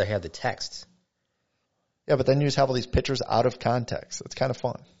 I'd rather have the text. Yeah, but then you just have all these pictures out of context. It's kind of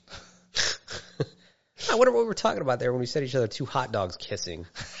fun. I wonder what we were talking about there when we said each other two hot dogs kissing,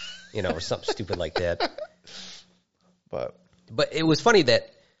 or something stupid like that. But it was funny that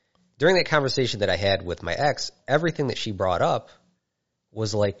during that conversation that I had with my ex, everything that she brought up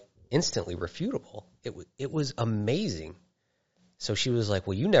was like instantly refutable. It was amazing. So she was like,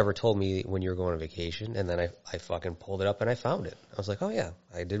 well, you never told me when you were going on vacation. And then I fucking pulled it up and I found it. I was like, oh yeah,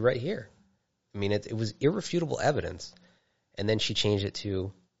 I did right here. I mean, it was irrefutable evidence. And then she changed it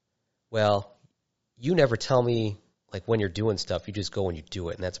to, well, you never tell me like when you're doing stuff. You just go and you do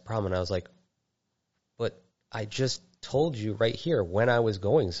it. And that's a problem. And I was like, but I just told you right here when I was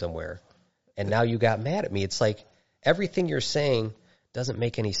going somewhere. And now you got mad at me. It's like everything you're saying doesn't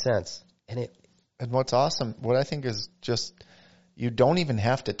make any sense. And what's awesome, what I think is just, you don't even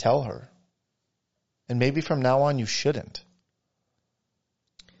have to tell her. And maybe from now on you shouldn't.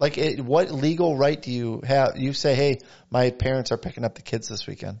 Like, what legal right do you have? You say, hey, my parents are picking up the kids this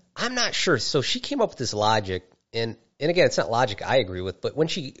weekend. I'm not sure. So she came up with this logic, and again, it's not logic I agree with, but when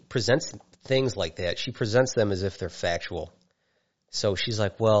she presents things like that, she presents them as if they're factual. So she's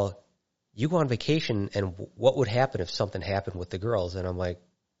like, well, you go on vacation, and what would happen if something happened with the girls? And I'm like,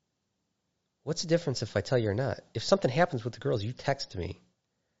 what's the difference if I tell you or not? If something happens with the girls, you text me.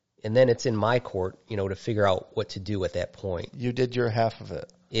 And then it's in my court, to figure out what to do at that point. You did your half of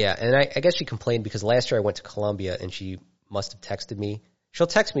it. Yeah, and I guess she complained because last year I went to Colombia and she must have texted me. She'll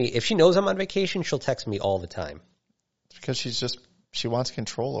text me. If she knows I'm on vacation, she'll text me all the time. It's because she wants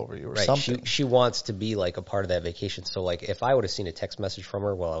control over you or right. something. She wants to be like a part of that vacation. So like if I would have seen a text message from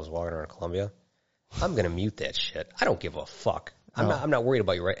her while I was walking around Colombia, I'm going to mute that shit. I don't give a fuck. I'm not worried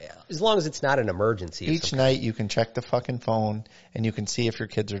about you, right? As long as it's not an emergency. Each night you can check the fucking phone and you can see if your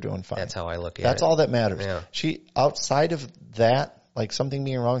kids are doing fine. That's how I look at it. That's all that matters. Yeah. Outside of that, like something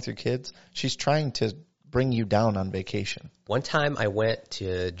being wrong with your kids, she's trying to bring you down on vacation. One time I went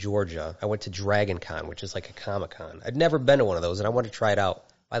to Georgia. I went to Dragon Con, which is like a Comic-Con. I'd never been to one of those, and I wanted to try it out.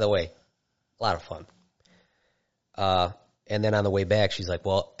 By the way, a lot of fun. And then on the way back, she's like,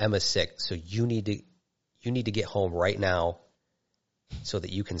 well, Emma's sick, so you need to get home right now so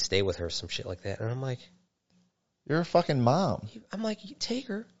that you can stay with her, some shit like that. And I'm like, you're a fucking mom. I'm like, you take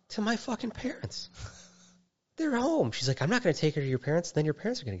her to my fucking parents. They're home. She's like, I'm not going to take her to your parents. Then your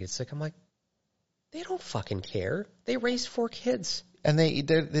parents are going to get sick. I'm like, they don't fucking care. They raised 4 kids. And they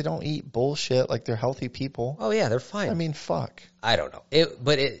don't eat bullshit like they're healthy people. Oh, yeah, they're fine. I mean, fuck. I don't know.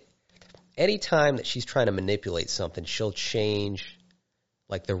 Any time that she's trying to manipulate something, she'll change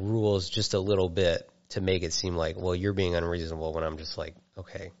like the rules just a little bit to make it seem like, well, you're being unreasonable when I'm just like,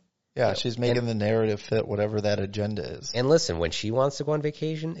 okay. Yeah, she's making the narrative fit whatever that agenda is. And listen, when she wants to go on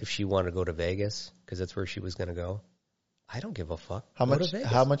vacation, if she wanted to go to Vegas, because that's where she was going to go, I don't give a fuck. How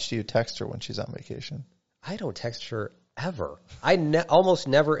much do you text her when she's on vacation? I don't text her ever. I almost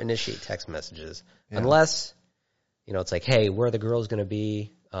never initiate text messages unless, it's like, hey, where are the girls going to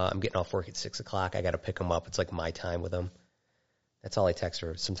be? I'm getting off work at 6 o'clock. I got to pick them up. It's like my time with them. That's all I text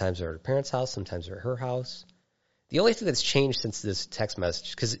her. Sometimes they're at her parents' house. Sometimes they're at her house. The only thing that's changed since this text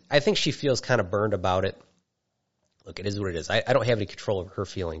message, because I think she feels kind of burned about it. Look, it is what it is. I don't have any control over her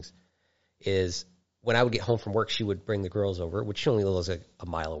feelings. Is when I would get home from work, she would bring the girls over, which she only lives like a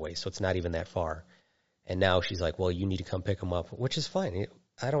mile away, so it's not even that far. And now she's like, well, you need to come pick them up, which is fine.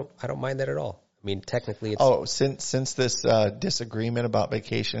 I don't mind that at all. I mean, technically it's... Oh, since this disagreement about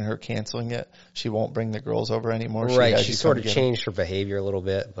vacation, her canceling it, she won't bring the girls over anymore? Right, she sort of changed her behavior a little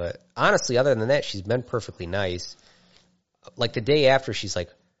bit. But honestly, other than that, she's been perfectly nice. Like the day after, she's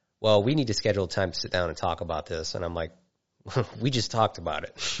like, well, we need to schedule time to sit down and talk about this. And I'm like, we just talked about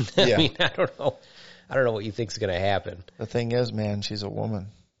it. I don't know what you think is going to happen. The thing is, man, she's a woman.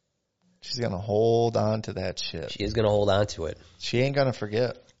 She's going to hold on to that shit. She is going to hold on to it, She ain't going to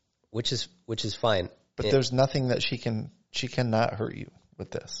forget. which is fine. But there's nothing that she cannot hurt you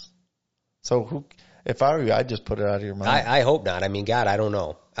with this. So if I were you, I'd just put it out of your mind. I hope not. I mean, God, I don't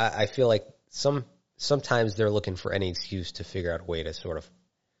know. I feel like sometimes they're looking for any excuse to figure out a way to sort of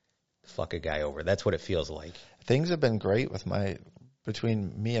fuck a guy over. That's what it feels like. Things have been great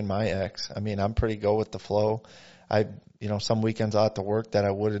between me and my ex. I mean, I'm pretty go with the flow. Some weekends I'll have to work that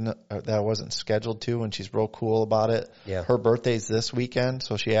I wasn't scheduled to, and she's real cool about it. Yeah. Her birthday's this weekend,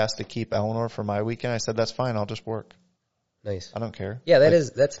 so she asked to keep Eleanor for my weekend. I said, that's fine. I'll just work. Nice. I don't care. Yeah,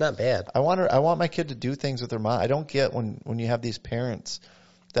 that's not bad. I want my kid to do things with her mom. I don't get when you have these parents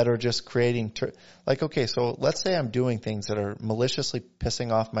that are just creating, okay, so let's say I'm doing things that are maliciously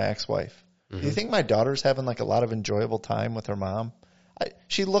pissing off my ex-wife. Do you think my daughter's having like a lot of enjoyable time with her mom?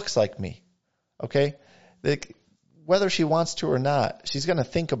 She looks like me, okay? Whether she wants to or not, she's going to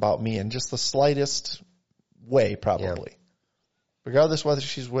think about me in just the slightest way, probably, regardless whether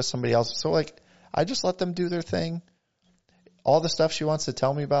she's with somebody else. So, I just let them do their thing. All the stuff she wants to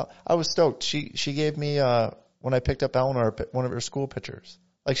tell me about, I was stoked. She gave me, when I picked up Eleanor, one of her school pictures.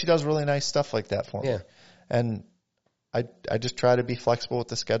 She does really nice stuff like that for me. And I just try to be flexible with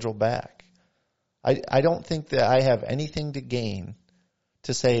the schedule back. I don't think that I have anything to gain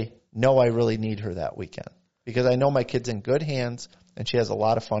to say, no, I really need her that weekend. Because I know my kid's in good hands, and she has a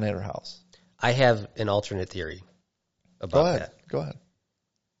lot of fun at her house. I have an alternate theory about that. Go ahead.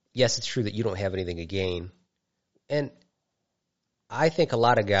 Yes, it's true that you don't have anything to gain. And I think a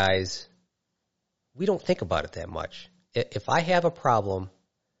lot of guys, we don't think about it that much. If I have a problem,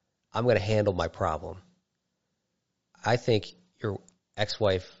 I'm going to handle my problem. I think your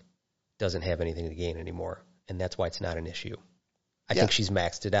ex-wife doesn't have anything to gain anymore, and that's why it's not an issue. I think she's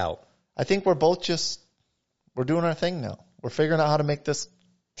maxed it out. I think we're both we're doing our thing now. We're figuring out how to make this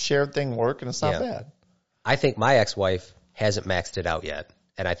shared thing work, and it's not bad. I think my ex-wife hasn't maxed it out yet,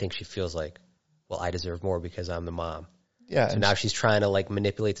 and I think she feels like, well, I deserve more because I'm the mom. Yeah. So now she's trying to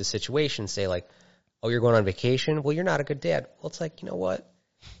manipulate the situation, say oh, you're going on vacation? Well, you're not a good dad. Well, it's you know what?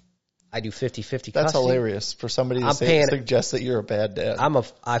 I do 50-50 custody. That's hilarious for somebody to suggest that you're a bad dad.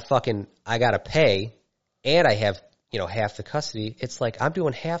 I got to pay, and I have, half the custody. It's I'm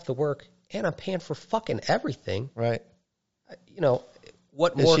doing half the work, and I'm paying for fucking everything. Right.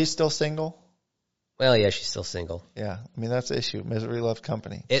 What Is more? she still single? Well, yeah, she's still single. Yeah. I mean, that's the issue. Misery loves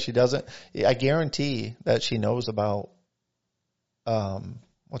company. She doesn't. I guarantee that she knows about,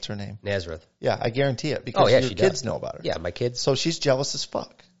 what's her name? Nazareth. Yeah, I guarantee it because your kids know about her. Yeah, my kids. So she's jealous as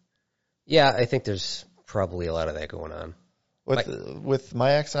fuck. Yeah, I think there's probably a lot of that going on. With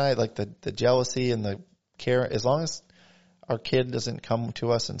my ex and I, the jealousy and the care, as long as our kid doesn't come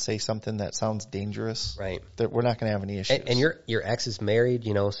to us and say something that sounds dangerous, right? We're not going to have any issues. And your ex is married,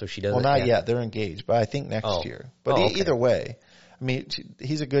 so she doesn't. Well, not yet. They're engaged, but I think next year. But either way, I mean,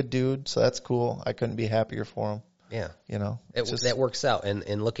 he's a good dude, so that's cool. I couldn't be happier for him. Yeah, that works out.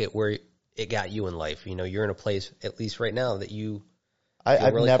 And look at where it got you in life. You're in a place, at least right now, that you.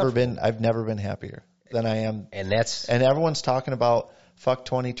 I've never been happier than I am. And everyone's talking about fuck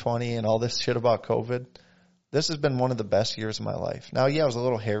 2020 and all this shit about COVID. This has been one of the best years of my life. Now, I was a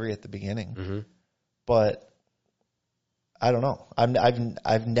little hairy at the beginning, but I don't know.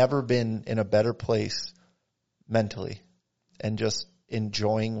 I've never been in a better place mentally and just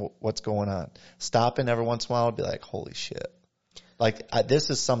enjoying what's going on. Stopping every once in a while and be like, holy shit. This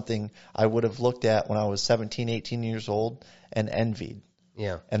is something I would have looked at when I was 17, 18 years old and envied.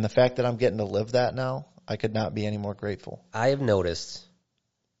 Yeah. And the fact that I'm getting to live that now, I could not be any more grateful. I have noticed,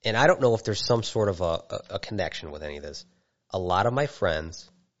 and I don't know if there's some sort of a connection with any of this. A lot of my friends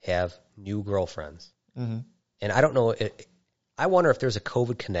have new girlfriends. Mm-hmm. And I don't know. I wonder if there's a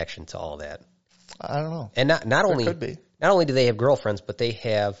COVID connection to all that. I don't know. And not only could be. Not only do they have girlfriends, but they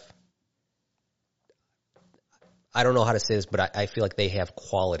have, I don't know how to say this, but I feel like they have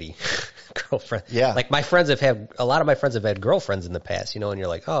quality girlfriends. Yeah. A lot of my friends have had girlfriends in the past, and you're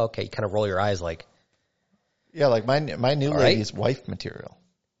like, oh, okay, you kind of roll your eyes like. Yeah, my new lady's wife material.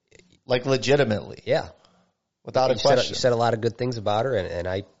 Legitimately. Yeah. Without a question. You said a lot of good things about her, and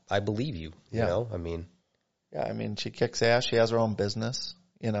I believe you, Yeah, she kicks ass. She has her own business,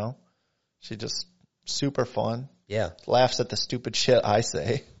 She just super fun. Yeah. Laughs at the stupid shit I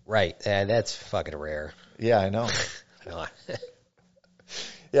say. Right. And that's fucking rare. Yeah, I know.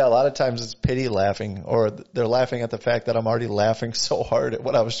 Yeah, a lot of times it's pity laughing, or they're laughing at the fact that I'm already laughing so hard at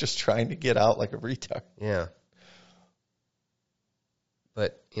what I was just trying to get out like a retard. Yeah.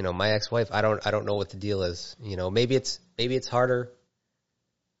 But, my ex-wife, I don't know what the deal is. Maybe it's harder.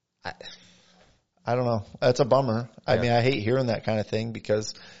 I don't know. That's a bummer. I mean, I hate hearing that kind of thing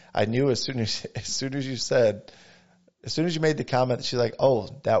because I knew as soon as you made the comment that she's like, oh,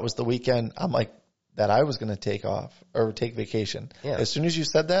 that was the weekend. I'm like, that I was going to take off or take vacation. Yeah. As soon as you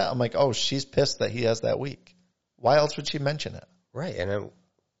said that, I'm like, oh, she's pissed that he has that week. Why else would she mention it? Right. And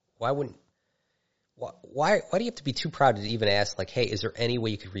why do you have to be too proud to even ask, like, hey, is there any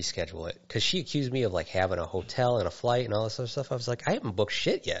way you could reschedule it? Because she accused me of, like, having a hotel and a flight and all this other stuff. I was like, I haven't booked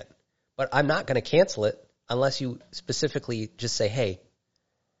shit yet. But I'm not going to cancel it unless you specifically just say, hey,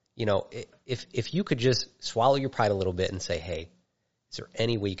 you know, if you could just swallow your pride a little bit and say, hey, is there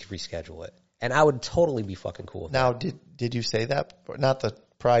any way you could reschedule it? And I would totally be fucking cool with now, that. did you say that? Not the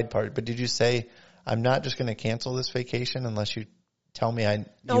pride part, but did you say, I'm not just going to cancel this vacation unless you tell me you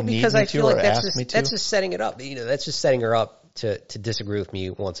need me to or ask me to? That's just setting it up. You know, that's just setting her up to disagree with me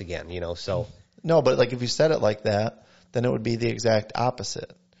once again, you know, so. No, but like if you said it like that, then it would be the exact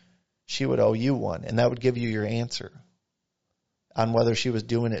opposite. She would owe you one, and that would give you your answer on whether she was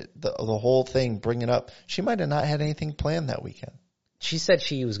doing it, the whole thing, bring it up. She might have not had anything planned that weekend. She said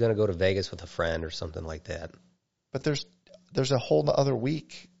she was going to go to Vegas with a friend or something like that. But there's a whole other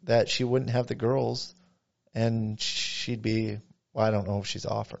week that she wouldn't have the girls, and she'd be, well, I don't know if she's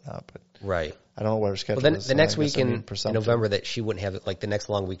off or not, but right. I don't know what her schedule well, is. The next week in November that she wouldn't have, like the next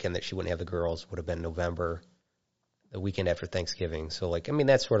long weekend that she wouldn't have the girls would have been November, the weekend after Thanksgiving. So, like, I mean,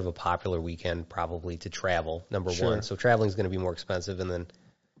 that's sort of a popular weekend probably to travel, number Sure. one. So traveling is going to be more expensive. And then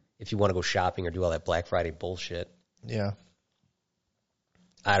if you want to go shopping or do all that Black Friday bullshit. Yeah.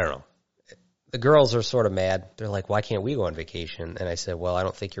 I don't know. The girls are sort of mad. They're like, why can't we go on vacation? And I said, well, I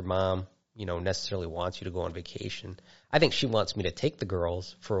don't think your mom, you know, necessarily wants you to go on vacation. I think she wants me to take the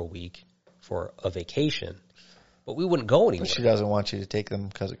girls for a week for a vacation, but we wouldn't go anywhere. But she doesn't want you to take them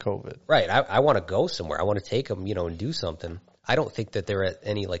because of COVID. Right. I want to go somewhere. I want to take them, you know, and do something. I don't think that they're at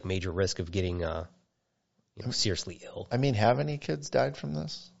any, like, major risk of getting, you know, seriously ill. I mean, have any kids died from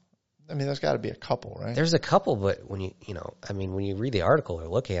this? I mean, there's got to be a couple, right? There's a couple, but when you know, I mean, when you read the article or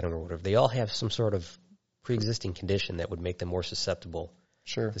look at them or whatever, they all have some sort of pre-existing condition that would make them more susceptible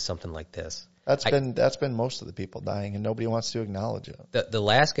Sure. to something like this. That's been most of the people dying, and nobody wants to acknowledge it. The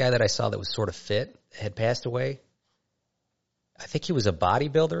last guy that I saw that was sort of fit had passed away. I think he was a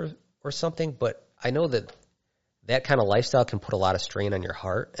bodybuilder or something, but I know that kind of lifestyle can put a lot of strain on your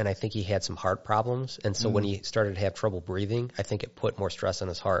heart, and I think he had some heart problems. And so when he started to have trouble breathing, I think it put more stress on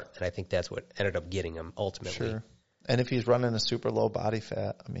his heart, and I think that's what ended up getting him ultimately. Sure. And if he's running a super low body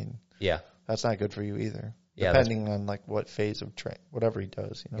fat, I mean, yeah, that's not good for you either. Yeah, depending on like what phase of whatever he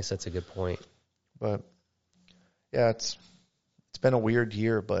does. You know? I guess that's a good point. But yeah, it's been a weird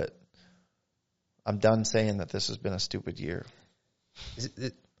year, but I'm done saying that this has been a stupid year.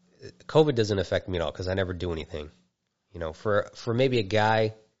 COVID doesn't affect me at all because I never do anything. You know, for maybe a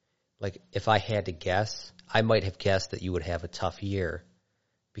guy, like if I had to guess, I might have guessed that you would have a tough year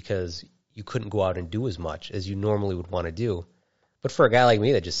because you couldn't go out and do as much as you normally would want to do. But for a guy like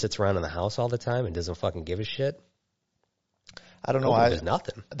me that just sits around in the house all the time and doesn't fucking give a shit, I don't know. There's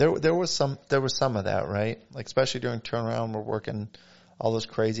nothing. There was some of that, right? Like especially during turnaround, we're working all those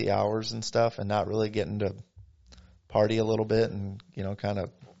crazy hours and stuff, and not really getting to party a little bit and, you know, kind of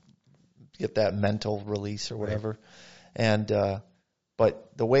get that mental release or whatever. Right. And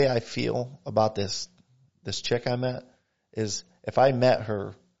but the way I feel about this chick I met is if I met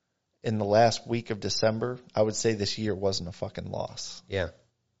her in the last week of December, I would say this year wasn't a fucking loss. Yeah.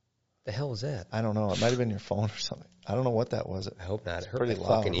 The hell was that? I don't know. It might have been your phone or something. I don't know what that was. I hope not. It hurt pretty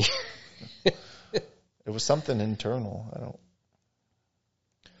loud. It was something internal.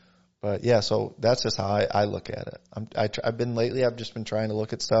 But yeah, so that's just how I look at it. I've just been trying to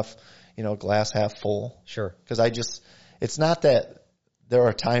look at stuff, you know, glass half full. Sure. Because it's not that there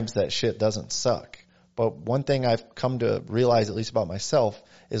are times that shit doesn't suck. But one thing I've come to realize, at least about myself,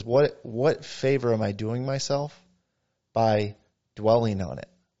 is what favor am I doing myself by dwelling on it?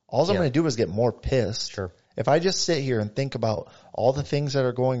 All I'm going to do is get more pissed. Sure. If I just sit here and think about all the things that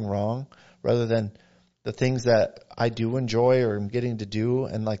are going wrong rather than the things that I do enjoy or am getting to do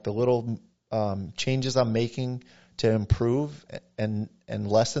and like the little changes I'm making to improve and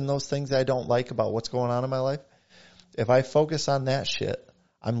lessen those things I don't like about what's going on in my life, if I focus on that shit,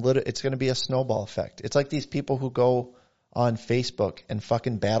 it's going to be a snowball effect. It's like these people who go on Facebook and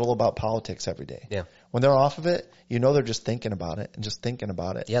fucking battle about politics every day. Yeah. When they're off of it, you know they're just thinking about it and just thinking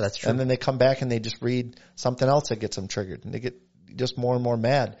about it. Yeah, that's true. And then they come back and they just read something else that gets them triggered and they get just more and more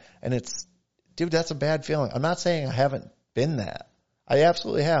mad. And dude, that's a bad feeling. I'm not saying I haven't been that. I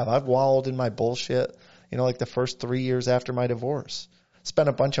absolutely have. I've wallowed in my bullshit, you know, like the first 3 years after my divorce. Spent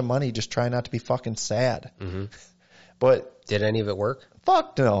a bunch of money just trying not to be fucking sad. Mm-hmm. But did any of it work?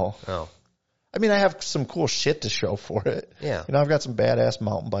 Fuck no. Oh. I mean, I have some cool shit to show for it. Yeah. You know, I've got some badass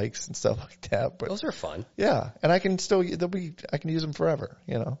mountain bikes and stuff like that. But Those are fun. yeah, and I can still I can use them forever.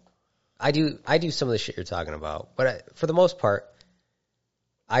 You know. I do some of the shit you're talking about, but for the most part,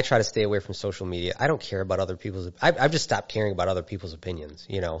 I try to stay away from social media. I don't care about other people's. I've just stopped caring about other people's opinions.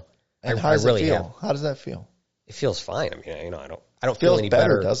 You know. And I how does really it feel? have. How does that feel? It feels fine. I mean, you know, I don't feel Feels any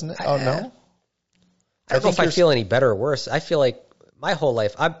better, better, doesn't it? Oh no. I don't know if I feel any better or worse. I feel like my whole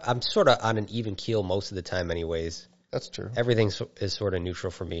life, I'm sort of on an even keel most of the time anyways. That's true. Everything is sort of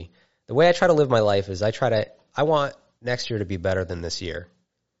neutral for me. The way I try to live my life is I want next year to be better than this year.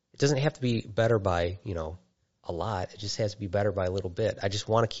 It doesn't have to be better by, you know, a lot. It just has to be better by a little bit. I just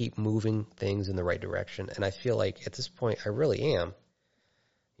want to keep moving things in the right direction. And I feel like at this point, I really am.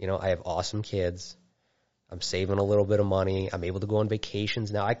 You know, I have awesome kids. I'm saving a little bit of money. I'm able to go on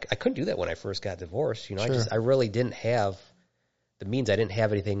vacations now. I couldn't do that when I first got divorced. You know, Sure. I really didn't have the means. I didn't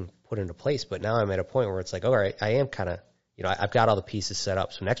have anything put into place. But now I'm at a point where it's like, all right, I am kind of, you know, I've got all the pieces set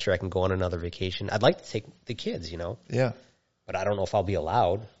up. So next year I can go on another vacation. I'd like to take the kids, you know, Yeah. but I don't know if I'll be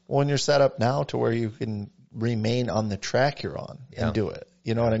allowed. Well, when you're set up now to where you can remain on the track you're on and do it.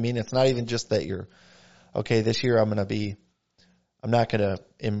 You know what I mean? It's not even just that you're, okay, this year I'm not going to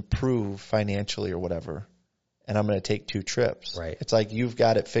improve financially or whatever, and I'm going to take 2 trips. Right. It's like you've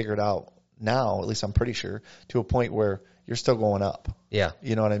got it figured out now, at least I'm pretty sure, to a point where you're still going up. Yeah.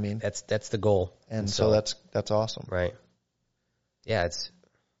 You know what I mean? That's the goal. And so that's awesome. Right. Yeah.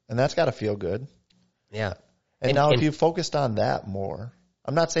 And that's got to feel good. Yeah. And now if you focused on that more,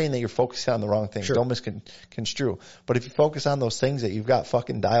 I'm not saying that you're focusing on the wrong things. Sure. Don't misconstrue. But if you focus on those things that you've got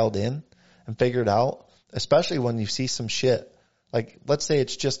fucking dialed in and figured out, especially when you see some shit, like let's say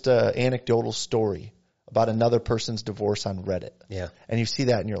it's just an anecdotal story about another person's divorce on Reddit. Yeah. And you see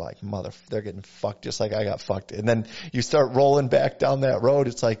that and you're like, they're getting fucked just like I got fucked. And then you start rolling back down that road.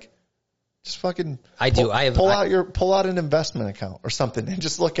 It's like, just fucking pull out an investment account or something and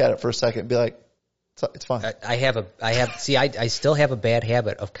just look at it for a second and be like, it's fine. I still have a bad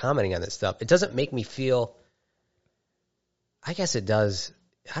habit of commenting on this stuff. It doesn't make me feel, I guess it does.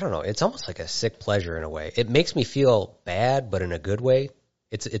 I don't know. It's almost like a sick pleasure in a way. It makes me feel bad, but in a good way.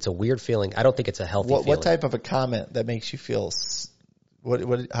 It's a weird feeling. I don't think it's a healthy feeling. What type of a comment that makes you feel,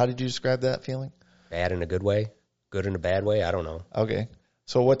 how did you describe that feeling? Bad in a good way? Good in a bad way? I don't know. Okay.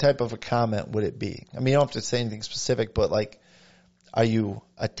 So what type of a comment would it be? I mean, you don't have to say anything specific, but like, are you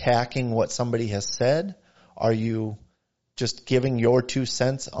attacking what somebody has said? Are you just giving your 2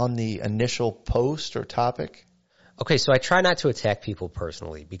 cents on the initial post or topic? Okay, so I try not to attack people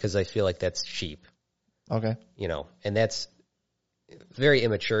personally because I feel like that's cheap. Okay. You know, and that's very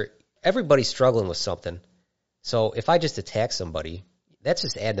immature. Everybody's struggling with something. So if I just attack somebody, that's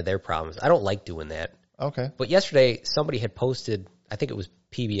just adding to their problems. I don't like doing that. Okay. But yesterday, somebody had posted, I think it was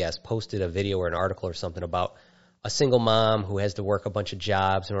PBS, posted a video or an article or something about a single mom who has to work a bunch of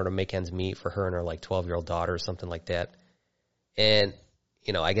jobs in order to make ends meet for her and her like 12-year-old daughter or something like that. And,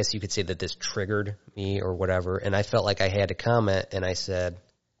 you know, I guess you could say that this triggered me or whatever. And I felt like I had to comment, and I said,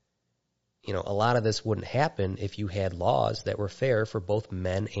 you know, a lot of this wouldn't happen if you had laws that were fair for both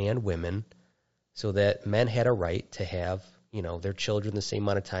men and women, so that men had a right to have, you know, their children the same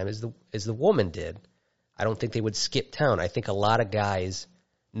amount of time as the woman did. I don't think they would skip town. I think a lot of guys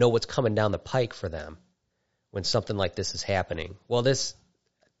know what's coming down the pike for them when something like this is happening. Well,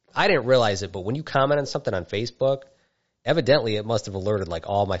 I didn't realize it, but when you comment on something on Facebook, evidently it must have alerted like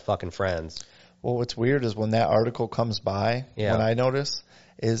all my fucking friends. Well, what's weird is when that article comes by, when I notice,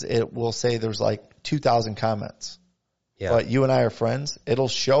 is it will say there's like 2,000 comments. Yeah. But you and I are friends. It'll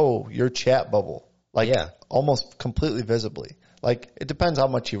show your chat bubble, like almost completely visibly. Like, it depends how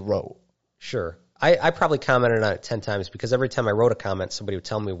much you wrote. Sure. I probably commented on it 10 times because every time I wrote a comment, somebody would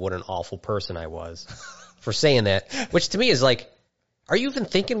tell me what an awful person I was for saying that, which to me is like, are you even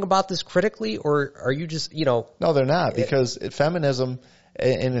thinking about this critically, or are you just, you know? No, they're not, because feminism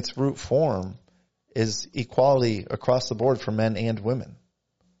in its root form is equality across the board for men and women.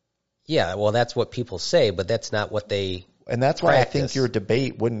 Yeah, well, that's what people say, but that's not what they And that's why practice. I think your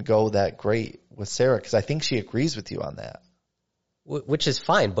debate wouldn't go that great with Sarah, because I think she agrees with you on that. Which is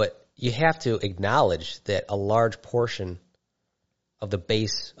fine, but you have to acknowledge that a large portion of the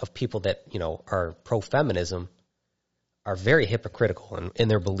base of people that, you know, are pro-feminism are very hypocritical in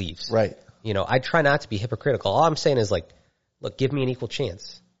their beliefs. Right. You know, I try not to be hypocritical. All I'm saying is, like, look, give me an equal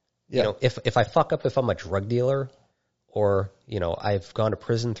chance. Yeah. You know, if I fuck up, if I'm a drug dealer or, you know, I've gone to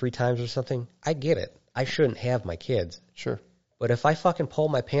prison 3 times or something, I get it. I shouldn't have my kids. Sure. But if I fucking pull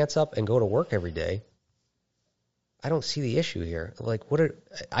my pants up and go to work every day, I don't see the issue here. Like,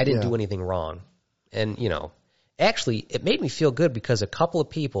 I didn't do anything wrong. And, you know, actually, it made me feel good because a couple of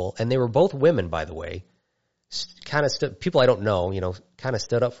people, and they were both women, by the way, people I don't know, kind of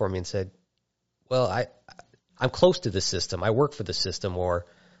stood up for me and said, well, I'm close to the system. I work for the system, or,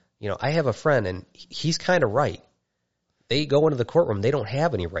 I have a friend and he's kind of right. They go into the courtroom. They don't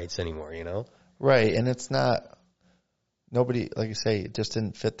have any rights anymore, Right. And it's not, nobody, like you say, it just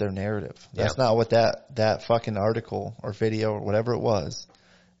didn't fit their narrative. That's Yeah. not what that fucking article or video or whatever it was,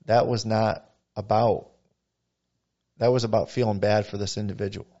 that was not about. That was about feeling bad for this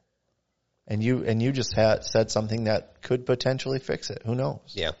individual. And you just said something that could potentially fix it. Who knows?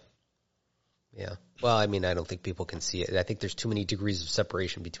 Yeah. Yeah. Well, I mean, I don't think people can see it. I think there's too many degrees of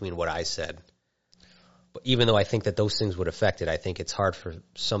separation between what I said. But even though I think that those things would affect it, I think it's hard for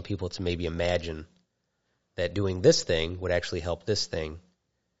some people to maybe imagine that doing this thing would actually help this thing.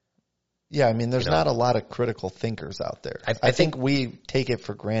 Yeah, I mean, there's not a lot of critical thinkers out there. I think we take it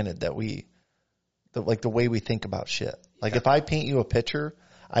for granted that the way we think about shit. Like if I paint you a picture,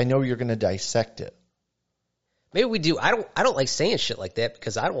 I know you're going to dissect it. Maybe we do. I don't like saying shit like that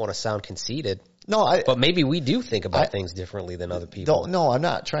because I don't want to sound conceited. No, but maybe we do think about things differently than other people. No, I'm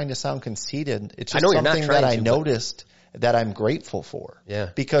not trying to sound conceited. It's just you're not something trying that I to, noticed that I'm grateful for. Yeah,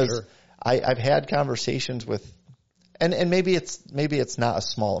 because sure. I've had conversations with, and maybe it's not a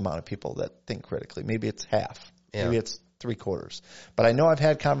small amount of people that think critically. Maybe it's half. Yeah. Maybe it's 3/4. But I know I've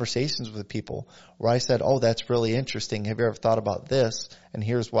had conversations with people where I said, "Oh, that's really interesting. Have you ever thought about this? And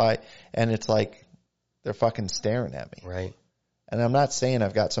here's why." And it's like they're fucking staring at me. Right. And I'm not saying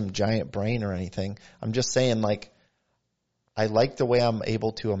I've got some giant brain or anything. I'm just saying, like, I like the way I'm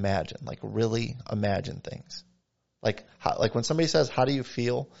able to imagine, like really imagine things. Like when somebody says, "How do you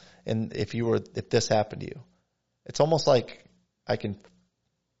feel?" and if this happened to you, it's almost like I can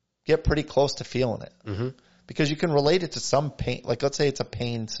get pretty close to feeling it. Mm-hmm. Because you can relate it to some pain. Like, let's say it's a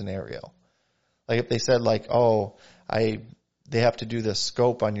pain scenario. Like if they said, like, "Oh, they have to do this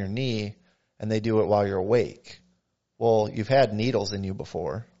scope on your knee and they do it while you're awake." Well, you've had needles in you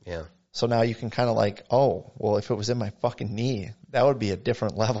before. Yeah. So now you can kind of like, oh, well, if it was in my fucking knee, that would be a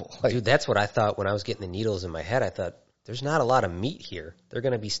different level. Like, dude, that's what I thought when I was getting the needles in my head. I thought, there's not a lot of meat here. They're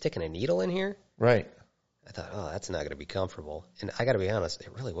going to be sticking a needle in here? Right. I thought, oh, that's not going to be comfortable. And I got to be honest,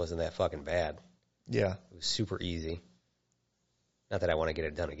 it really wasn't that fucking bad. Yeah. It was super easy. Not that I want to get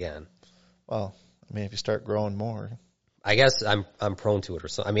it done again. Well, I mean, if you start growing more. I guess I'm prone to it or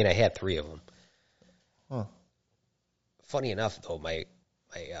something. I mean, I had 3 of them. Huh. Funny enough, though, my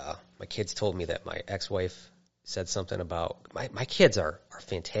kids told me that my ex-wife said something about my kids are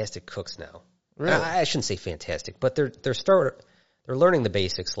fantastic cooks now. Really? I shouldn't say fantastic, but they're learning the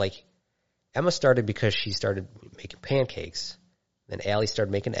basics. Like Emma started because she started making pancakes. Then Allie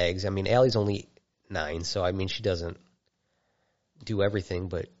started making eggs. I mean, Allie's only 9, so I mean she doesn't do everything,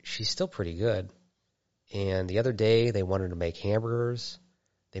 but she's still pretty good. And the other day they wanted to make hamburgers.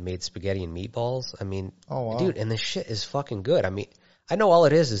 They made spaghetti and meatballs. I mean, oh, wow. Dude, and this shit is fucking good. I mean, I know all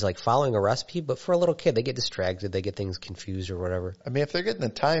it is like following a recipe, but for a little kid, they get distracted. They get things confused or whatever. I mean, if they're getting the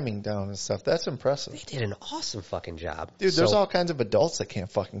timing down and stuff, that's impressive. They did an awesome fucking job. Dude, there's all kinds of adults that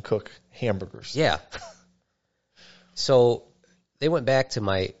can't fucking cook hamburgers. Yeah. So they went back to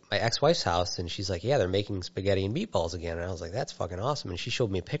my ex-wife's house, and she's like, yeah, they're making spaghetti and meatballs again. And I was like, that's fucking awesome. And she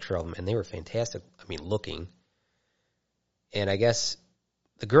showed me a picture of them, and they were fantastic. I mean, looking. And I guess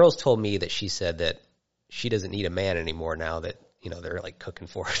the girls told me that she said that she doesn't need a man anymore now that, they're like cooking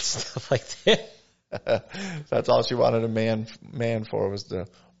for her and stuff like that. That's all she wanted a man for, was to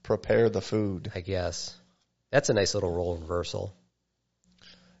prepare the food. I guess. That's a nice little role reversal.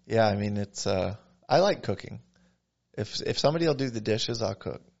 Yeah, I mean, it's I like cooking. If somebody will do the dishes, I'll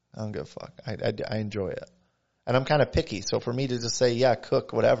cook. I don't give a fuck. I enjoy it. And I'm kind of picky, so for me to just say, yeah,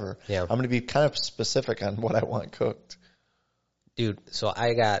 cook, whatever, yeah. I'm going to be kind of specific on what I want cooked. Dude, so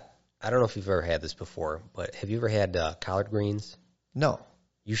I don't know if you've ever had this before, but have you ever had collard greens? No.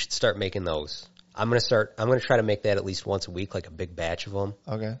 You should start making those. I'm going to try to make that at least once a week, like a big batch of them.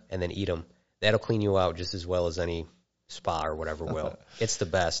 Okay. And then eat them. That'll clean you out just as well as any spa or whatever will. It's the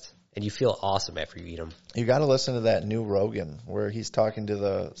best. And you feel awesome after you eat them. You got to listen to that new Rogan where he's talking to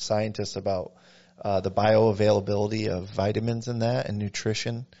the scientists about the bioavailability of vitamins in that and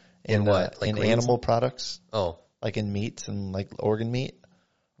nutrition in what? Like in animal products. Oh. Like in meats and like organ meat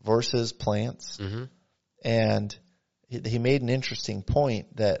versus plants. Mm-hmm. And he made an interesting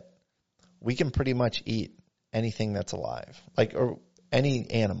point that we can pretty much eat anything that's alive, like, or any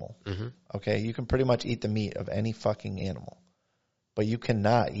animal. Mm-hmm. Okay. You can pretty much eat the meat of any fucking animal, but you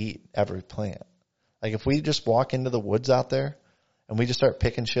cannot eat every plant. Like if we just walk into the woods out there and we just start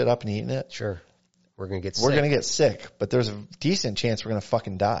picking shit up and eating it. Sure. We're going to get sick. We're going to get sick, but there's a decent chance we're going to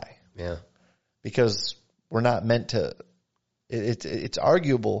fucking die. Yeah. Because we're not meant to. It's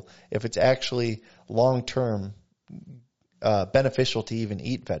arguable if it's actually long term beneficial to even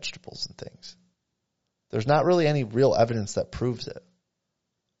eat vegetables and things. There's not really any real evidence that proves it.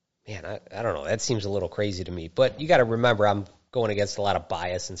 Man, I don't know. That seems a little crazy to me. But you got to remember, I'm going against a lot of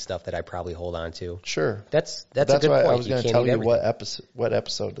bias and stuff that I probably hold on to. Sure. That's a good why point. I was going to tell you what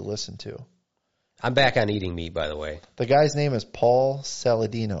episode to listen to. I'm back on eating meat, by the way. The guy's name is Paul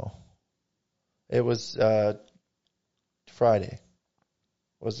Saladino. It was Friday.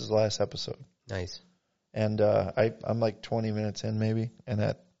 Was his last episode. Nice. And I'm like 20 minutes in maybe,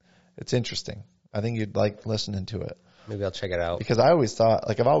 and it's interesting. I think you'd like listening to it. Maybe I'll check it out. Because I always thought,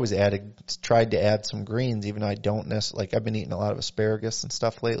 like I've always tried to add some greens, even though I don't necessarily, like I've been eating a lot of asparagus and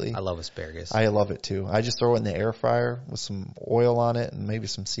stuff lately. I love asparagus. I love it too. I just throw it in the air fryer with some oil on it and maybe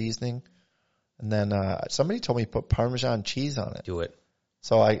some seasoning. And then somebody told me to put Parmesan cheese on it. Do it.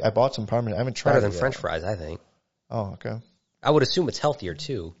 So I bought some Parmesan. I haven't tried Better it than yet. French fries, I think. Oh, okay. I would assume it's healthier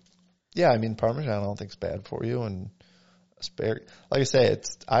too. Yeah, I mean Parmesan I don't think is bad for you, and asparagus. Like I say,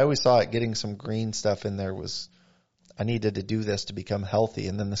 I always thought getting some green stuff in there was. I needed to do this to become healthy,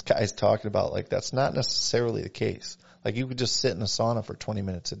 and then this guy's talking about like that's not necessarily the case. Like you could just sit in a sauna for 20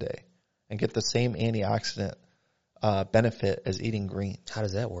 minutes a day and get the same antioxidant benefit as eating greens. How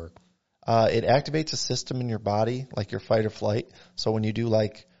does that work? It activates a system in your body, like your fight or flight. So when you do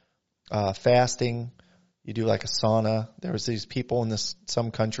like fasting, you do like a sauna. There was these people in some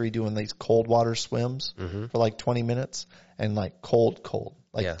country doing these cold water swims for like 20 minutes and like cold,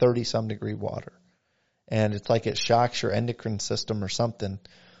 like 30-some degree water. And it's like it shocks your endocrine system or something,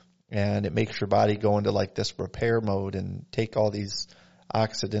 and it makes your body go into like this repair mode and take all these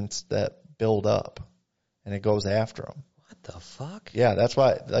oxidants that build up, and it goes after them. What the fuck? Yeah, that's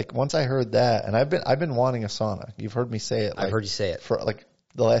why. Like once I heard that, and I've been wanting a sauna. You've heard me say it. Like, I've heard you say it for like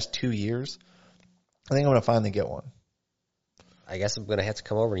the last 2 years. I think I'm gonna finally get one. I guess I'm gonna have to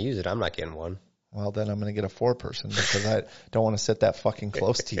come over and use it. I'm not getting one. Well, then I'm gonna get a 4-person because I don't want to sit that fucking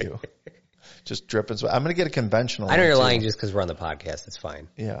close to you. Just dripping. So I'm going to get a conventional I know you're too. lying just because we're on the podcast. It's fine.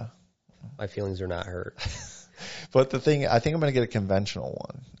 Yeah. My feelings are not hurt. But I think I'm going to get a conventional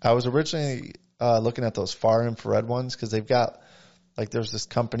one. I was originally looking at those far infrared ones because they've got, like there's this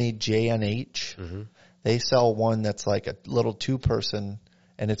company, JNH. Mm-hmm. They sell one that's like a little 2-person,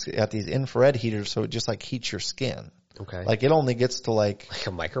 and it's got these infrared heaters, so it just like heats your skin. Okay. Like it only gets to like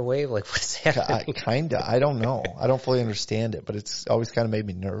a microwave? Like what's happening? Kinda. I don't know. I don't fully understand it, but it's always kind of made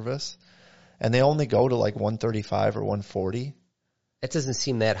me nervous. And they only go to like 135 or 140. It doesn't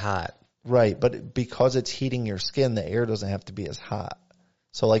seem that hot. Right, but because it's heating your skin, the air doesn't have to be as hot.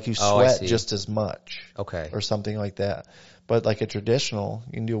 So like you sweat just as much. Okay. Or something like that. But like a traditional,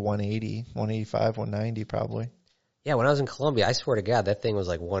 you can do 180, 185, 190 probably. Yeah, when I was in Colombia, I swear to God, that thing was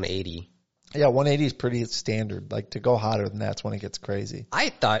like 180. Yeah, 180 is pretty standard. Like to go hotter than that's when it gets crazy. I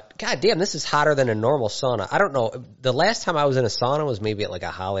thought, God damn, this is hotter than a normal sauna. I don't know. The last time I was in a sauna was maybe at like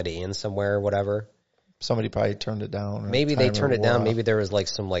a Holiday Inn somewhere or whatever. Somebody probably turned it down. Or maybe they turned it down. Maybe there was like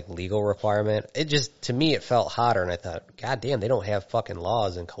some like legal requirement. It just, to me, it felt hotter. And I thought, God damn, they don't have fucking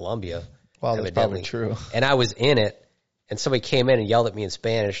laws in Colombia. Well, that's probably true. And I was in it. And somebody came in and yelled at me in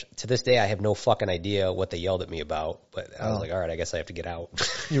Spanish. To this day, I have no fucking idea what they yelled at me about. But I was like, all right, I guess I have to get out.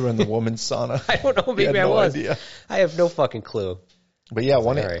 You were in the woman's sauna. I don't know. Maybe I was. Idea. I have no fucking clue. But yeah,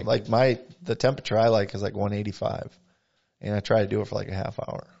 the temperature I like is like 185. And I try to do it for like a half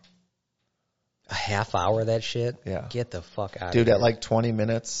hour. A half hour of that shit? Yeah. Get the fuck out of here. Dude, at like 20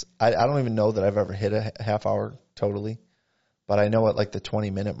 minutes, I don't even know that I've ever hit a half hour totally. But I know at like the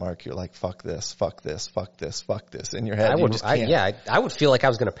 20-minute mark, you're like, fuck this, fuck this, fuck this, fuck this. In your head, you just can't. I would feel like I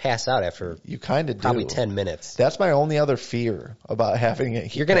was going to pass out after you kind of probably 10 minutes. That's my only other fear about having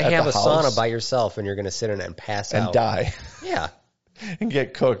it. You're going to have a sauna by yourself, and you're going to sit in it and pass out. And die. Yeah. And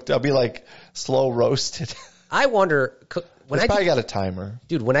get cooked. I'll be like slow roasted. I wonder. It's probably got a timer.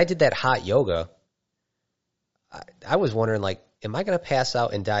 Dude, when I did that hot yoga, I was wondering, like, am I going to pass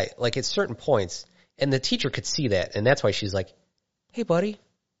out and die? Like, at certain points, and the teacher could see that, and that's why she's like, hey, buddy,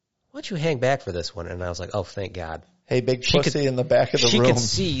 why don't you hang back for this one? And I was like, oh, thank God. Hey, big pussy in the back of the room. She could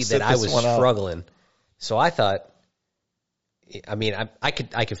see that I was struggling. So I thought, I mean, I could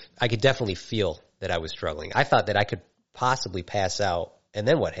definitely feel that I was struggling. I thought that I could possibly pass out. And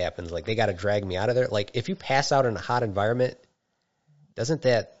then what happens? Like, they got to drag me out of there. Like, if you pass out in a hot environment, doesn't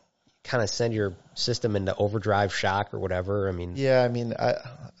that kind of send your system into overdrive shock or whatever? I mean, yeah, I mean,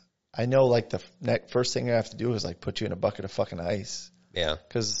 I know, like, the first thing I have to do is, like, put you in a bucket of fucking ice. Yeah.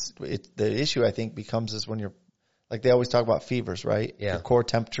 Because the issue, I think, becomes is when you're, like, they always talk about fevers, right? Yeah. Your core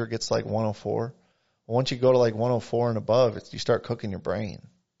temperature gets, like, 104. Well, once you go to, like, 104 and above, you start cooking your brain.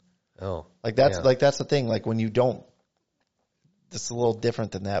 Oh, Like that's yeah. like that's the thing. Like when you don't, it's a little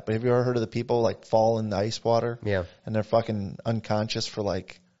different than that. But have you ever heard of the people like fall in the ice water Yeah. and they're fucking unconscious for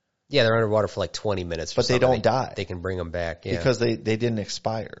like Yeah, they're underwater for like 20 minutes. But they don't die. They can bring them back. Yeah. because they didn't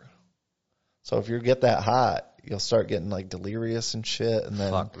expire. So if you get that hot, you'll start getting like delirious and shit. And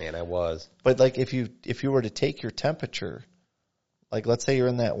then, Fuck, man, I was. but like if you were to take your temperature, like let's say you're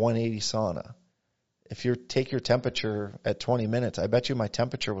in that 180 sauna, if you take your temperature at 20 minutes, I bet you my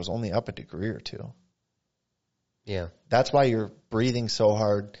temperature was only up a degree or two. Yeah. That's why you're breathing so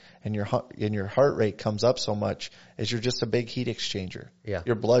hard and your heart rate comes up so much, is you're just a big heat exchanger. Yeah.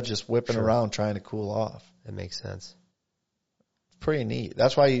 Your blood's just whipping Sure. around trying to cool off. That makes sense. Pretty neat.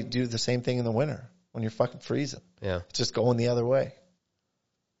 That's why you do the same thing in the winter when you're fucking freezing. Yeah. It's just going the other way.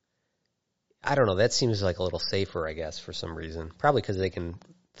 I don't know. That seems like a little safer, I guess, for some reason. Probably because they can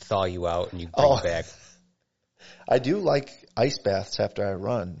thaw you out and you bring it back. I do like ice baths after I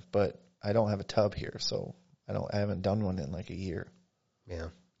run, but I don't have a tub here, so I haven't done one in like a year. Yeah.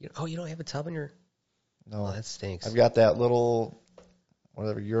 You don't have a tub in your... No. Oh, that stinks. I've got that little,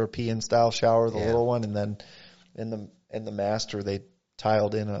 whatever, European style shower, the Yeah. little one, and then in the master they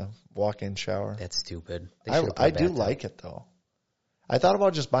tiled in a walk-in shower. That's stupid. They should've put I a do bathtub. like it though. I thought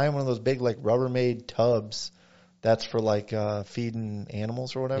about just buying one of those big like Rubbermaid tubs that's for like feeding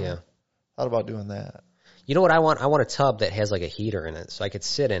animals or whatever. Yeah. Thought about doing that. You know what I want? I want a tub that has like a heater in it so I could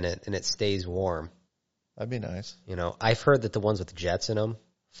sit in it and it stays warm. That'd be nice. You know, I've heard that the ones with the jets in them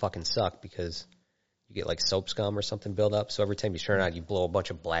fucking suck because you get like soap scum or something build up. So every time you turn it on, you blow a bunch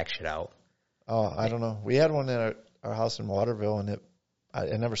of black shit out. Oh, I don't know. We had one in our house in Waterville, and I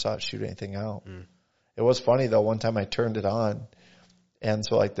never saw it shoot anything out. It was funny though. One time I turned it on, and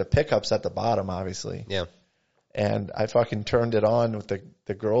so like the pickup's at the bottom, obviously. Yeah. And I fucking turned it on with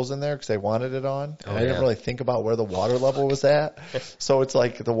the girls in there because they wanted it on. And I didn't really think about where the water level was at. So it's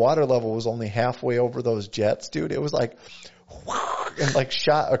like the water level was only halfway over those jets, dude. It was like, and like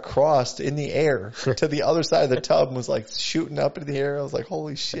shot across in the air to the other side of the tub and was like shooting up in the air. I was like,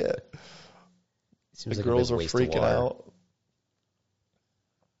 holy shit. Seems The like a girls big were waste of freaking water. out.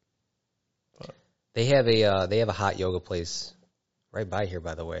 They have a hot yoga place right by here,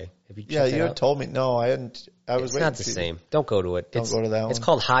 by the way. Have you checked Yeah, that you had out? told me. No, I hadn't. I was It's waiting not to the see. same. Don't go to it. Don't go to that It's one?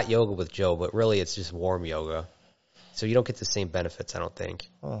 called Hot Yoga with Joe, but really it's just warm yoga. So you don't get the same benefits, I don't think.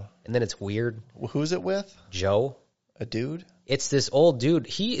 Oh. And then it's weird. Who's it with? Joe, A dude? it's this old dude.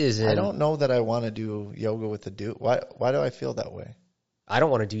 He is in. I don't know that I want to do yoga with a dude. Why do I feel that way? I don't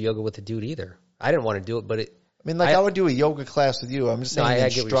want to do yoga with a dude either. I didn't want to do it, but it. I mean, like I would do a yoga class with you. I'm just No, saying I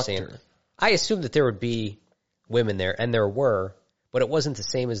get what you're saying. instructor. I assumed that there would be women there, and there were, but it wasn't the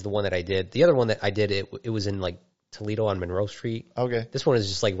same as the one that I did. The other one that I did, it was in like Toledo on Monroe Street. Okay. This one is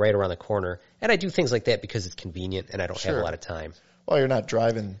just like right around the corner, and I do things like that because it's convenient and I don't have Sure. a lot of time. Well, you're not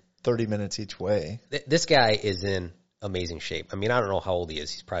driving 30 minutes each way. This guy is in amazing shape. I mean, I don't know how old he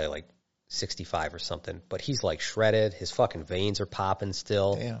is. He's probably like 65 or something, but he's like shredded. His fucking veins are popping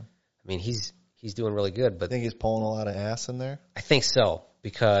still. Damn. I mean, he's doing really good, but I think he's pulling a lot of ass in there. I think so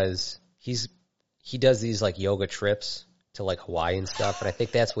because he does these like yoga trips to like Hawaii and stuff, and I think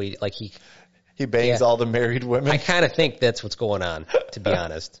that's what He bangs Yeah. all the married women. I kind of think that's what's going on, to be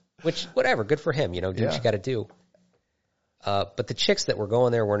honest. Which, whatever, good for him, do what Yeah. you got to do. But the chicks that were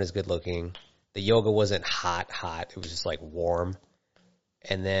going there weren't as good looking. The yoga wasn't hot. It was just like warm.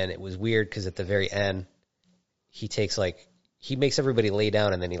 And then it was weird because at the very end, he makes everybody lay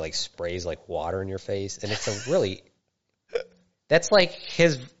down and then he like sprays like water in your face. And it's that's like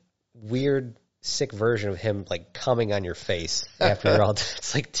his weird, sick version of him like coming on your face after you're all done.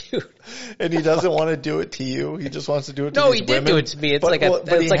 It's like, dude. And he doesn't want to do it to you. He just wants to do it to No, these he did women. do it to me. It's But- like well,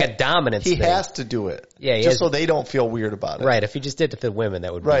 but he a dominance He thing. has to do it. Yeah, he just has- so they don't feel weird about it. Right, if he just did it to women,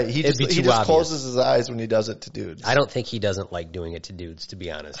 that would be, Right. He it'd just be too obvious. closes his eyes when he does it to dudes. I don't think he doesn't like doing it to dudes, to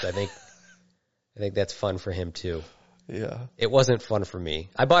be honest. I think that's fun for him too. Yeah. It wasn't fun for me.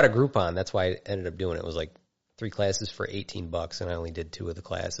 I bought a Groupon. That's why I ended up doing it. It was like 3 classes for $18, and I only did 2 of the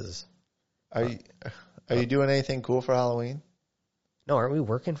classes. Are you doing anything cool for Halloween? No, aren't we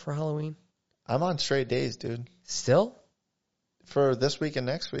working for Halloween? I'm on straight days, dude. Still? For this week and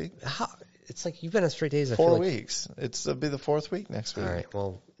next week. It's like you've been on straight days. I 4 feel like, weeks. It'll be the 4th week next week. all right.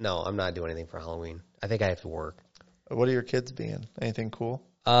 Well, no, I'm not doing anything for Halloween. I think I have to work. What are your kids being? Anything cool?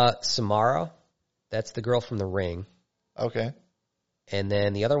 Samara, that's the girl from The Ring. Okay. And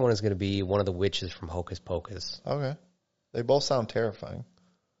then the other one is going to be one of the witches from Hocus Pocus. Okay. They both sound terrifying.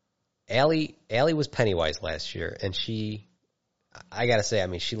 Allie was Pennywise last year, and I gotta say, I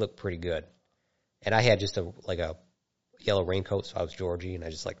mean, she looked pretty good. And I had just a yellow raincoat, so I was Georgie, and I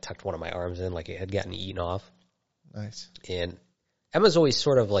just like tucked one of my arms in like it had gotten eaten off. Nice. And Emma's always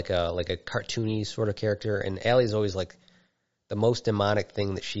sort of like a cartoony sort of character, and Allie's always like the most demonic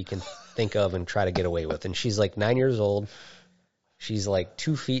thing that she can think of and try to get away with. And she's like 9 years old. She's like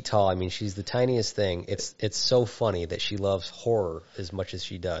 2 feet tall. I mean, she's the tiniest thing. It's so funny that she loves horror as much as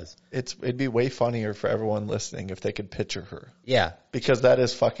she does. It'd be way funnier for everyone listening if they could picture her. Yeah. Because that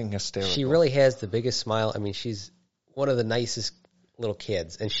is fucking hysterical. She really has the biggest smile. I mean, she's one of the nicest little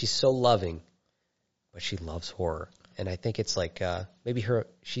kids, and she's so loving, but she loves horror. And I think it's like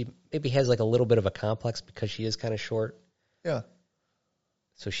she maybe has like a little bit of a complex because she is kind of short. Yeah.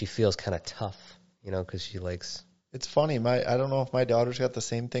 So she feels kind of tough, because she likes... It's funny. I don't know if my daughter's got the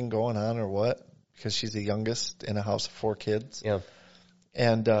same thing going on or what, because she's the youngest in a house of 4 kids. Yeah.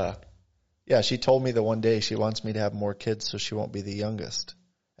 And, she told me the one day she wants me to have more kids so she won't be the youngest.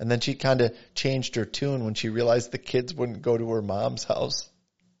 And then she kind of changed her tune when she realized the kids wouldn't go to her mom's house.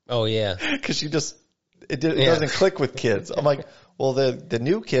 Oh, yeah. Because it doesn't click with kids. I'm like, well, the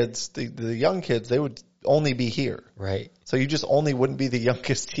new kids, the young kids, they would only be here. Right. So you just only wouldn't be the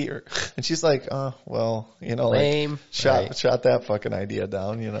youngest here. And she's like, well, lame. Like, shot that fucking idea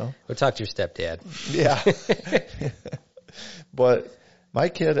down, Go talk to your stepdad. Yeah. But my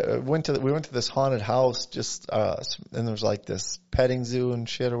kid we went to this haunted house and there was like this petting zoo and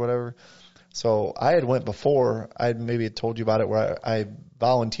shit or whatever. So I had went before. I maybe had told you about it where I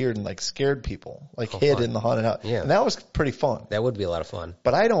volunteered and like scared people, like hid fun. in the haunted house. Yeah. And that was pretty fun. That would be a lot of fun.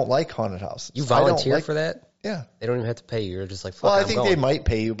 But I don't like haunted houses. You volunteer for that? Yeah. They don't even have to pay you. You're just like, fuck, Well, I I'm think going. they might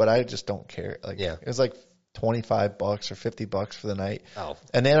pay you, but I just don't care. Like, Yeah. It was like $25 or $50 for the night. Oh.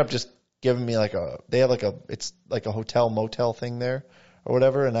 And they end up just giving me it's like a hotel motel thing there or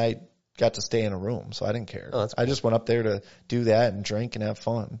whatever. And I got to stay in a room, so I didn't care. Oh, that's cool. I just went up there to do that and drink and have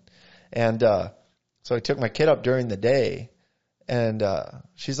fun. And, so I took my kid up during the day and,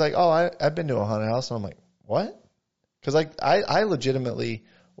 she's like, oh, I've been to a haunted house. And I'm like, what? Cause like, I legitimately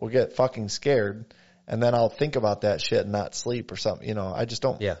will get fucking scared. And then I'll think about that shit and not sleep or something. I just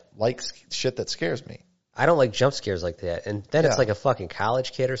don't like shit that scares me. I don't like jump scares like that. And then it's Yeah. like a fucking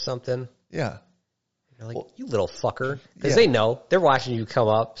college kid or something. Yeah. You're like, you little fucker. Because Yeah. they know. They're watching you come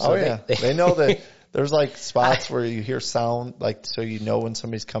up. So They know that there's like spots where you hear sound, like, so when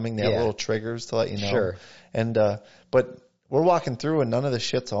somebody's coming, they have Yeah. little triggers to let you know. Sure. And, but we're walking through and none of the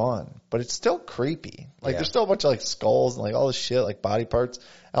shit's on, but it's still creepy. Like, Yeah. there's still a bunch of like skulls and like all this shit, like body parts.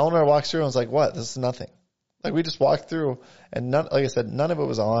 Eleanor walks through and was like, what? This is nothing. Like, we just walked through and like I said, none of it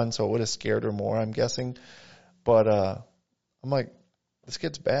was on, so it would have scared her more, I'm guessing. But, I'm like, this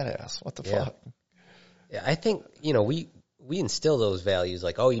kid's badass. What the fuck? Yeah, I think, we instill those values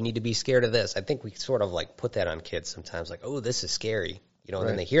like, oh, you need to be scared of this. I think we sort of like put that on kids sometimes, like, oh, this is scary. And then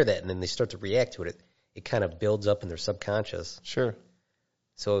Right. they hear that and then they start to react to it. It kind of builds up in their subconscious. Sure.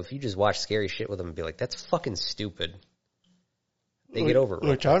 So if you just watch scary shit with them and be like, that's fucking stupid, they get over it.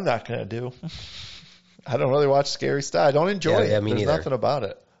 Which I'm not going to do. I don't really watch scary stuff. I don't enjoy it. Yeah, me There's neither. nothing about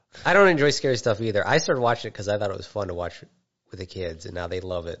it. I don't enjoy scary stuff either. I started watching it because I thought it was fun to watch with the kids, and now they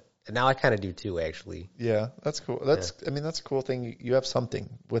love it. And now I kind of do too, actually. Yeah, that's cool. That's a cool thing. You have something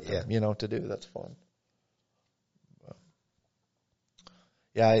with them, to do. That's fun.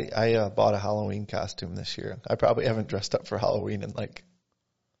 Yeah, I bought a Halloween costume this year. I probably haven't dressed up for Halloween in like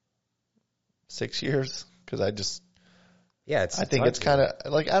 6 years because I think it's kind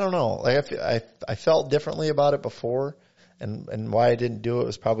of like, I don't know. Like I felt differently about it before, and why I didn't do it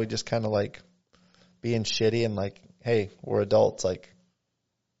was probably just kind of like being shitty and like, hey, we're adults. Like,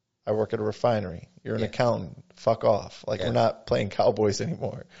 I work at a refinery. You're an accountant. Fuck off. Like, we're not playing cowboys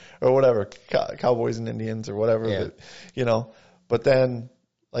anymore or whatever, cowboys and Indians or whatever. Yeah. But then,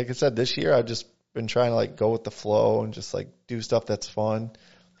 like I said, this year I've just been trying to like go with the flow and just like do stuff that's fun.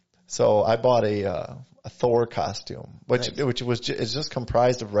 So I bought a Thor costume, which is just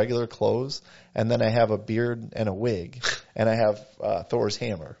comprised of regular clothes, and then I have a beard and a wig, and I have Thor's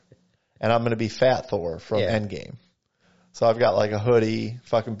hammer, and I'm going to be Fat Thor from Endgame. So I've got like a hoodie,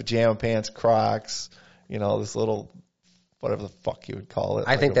 fucking pajama pants, Crocs, this little whatever the fuck you would call it.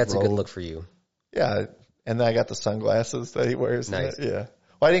 I think that's a good look for you. Yeah, and then I got the sunglasses that he wears. Nice. Yeah.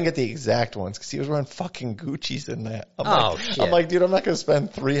 Well, I didn't get the exact ones because he was wearing fucking Gucci's in that. Shit. I'm like, dude, I'm not going to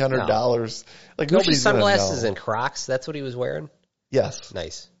spend $300. Like, Gucci nobody's sunglasses gonna know. and Crocs, that's what he was wearing? Yes.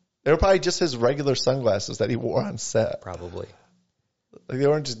 Nice. They were probably just his regular sunglasses that he wore on set. Probably. Like, they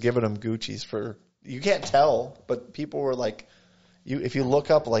weren't just giving him Gucci's for, you can't tell, but people were like, if you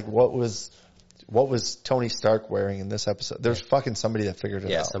look up like what was Tony Stark wearing in this episode, there's fucking somebody that figured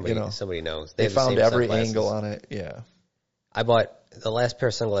it out. Somebody knows. They have the found same every sunglasses. angle on it. Yeah. The last pair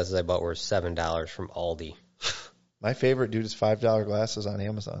of sunglasses I bought were $7 from Aldi. My favorite, dude, is $5 glasses on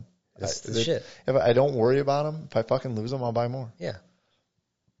Amazon. That's the shit. If I don't worry about them, if I fucking lose them, I'll buy more. Yeah.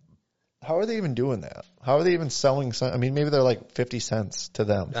 How are they even doing that? How are they even selling? I mean, maybe they're like 50 cents to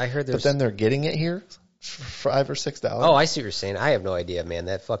them. I heard but then they're getting it here for $5 or $6. Oh, I see what you're saying. I have no idea, man.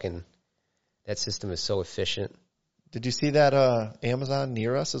 That system is so efficient. Did you see that Amazon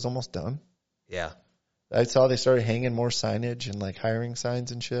near us is almost done? Yeah. I saw they started hanging more signage and like hiring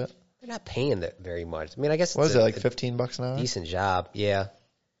signs and shit. They're not paying that very much. I mean, I guess What it's is it, like $15 an hour? decent job. Yeah.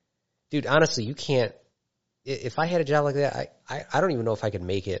 Dude, honestly, you can't. If I had a job like that, I don't even know if I could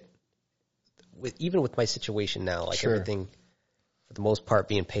make it. Even with my situation now, like Sure. everything, for the most part,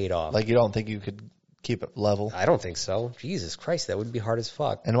 being paid off. Like you don't think you could keep it level? I don't think so. Jesus Christ, that would be hard as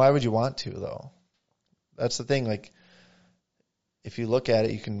fuck. And why would you want to, though? That's the thing. Like, if you look at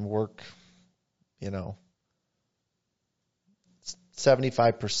it, you can work,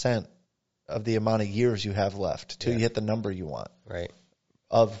 75% of the amount of years you have left till you hit the number you want Right.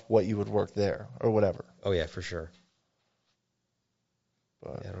 of what you would work there or whatever. Oh, yeah, for sure.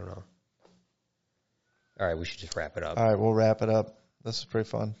 But, I don't know. All right, we should just wrap it up. all right, we'll wrap it up. This is pretty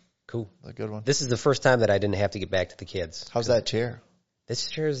fun. Cool. A good one. This is the first time that I didn't have to get back to the kids. How's that chair? This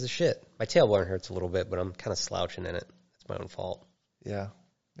chair is the shit. My tailbone hurts a little bit, but I'm kind of slouching in it. It's my own fault. Yeah,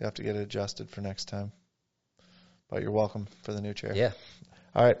 you have to get it adjusted for next time. But you're welcome for the new chair. Yeah.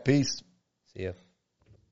 All right, peace. See ya.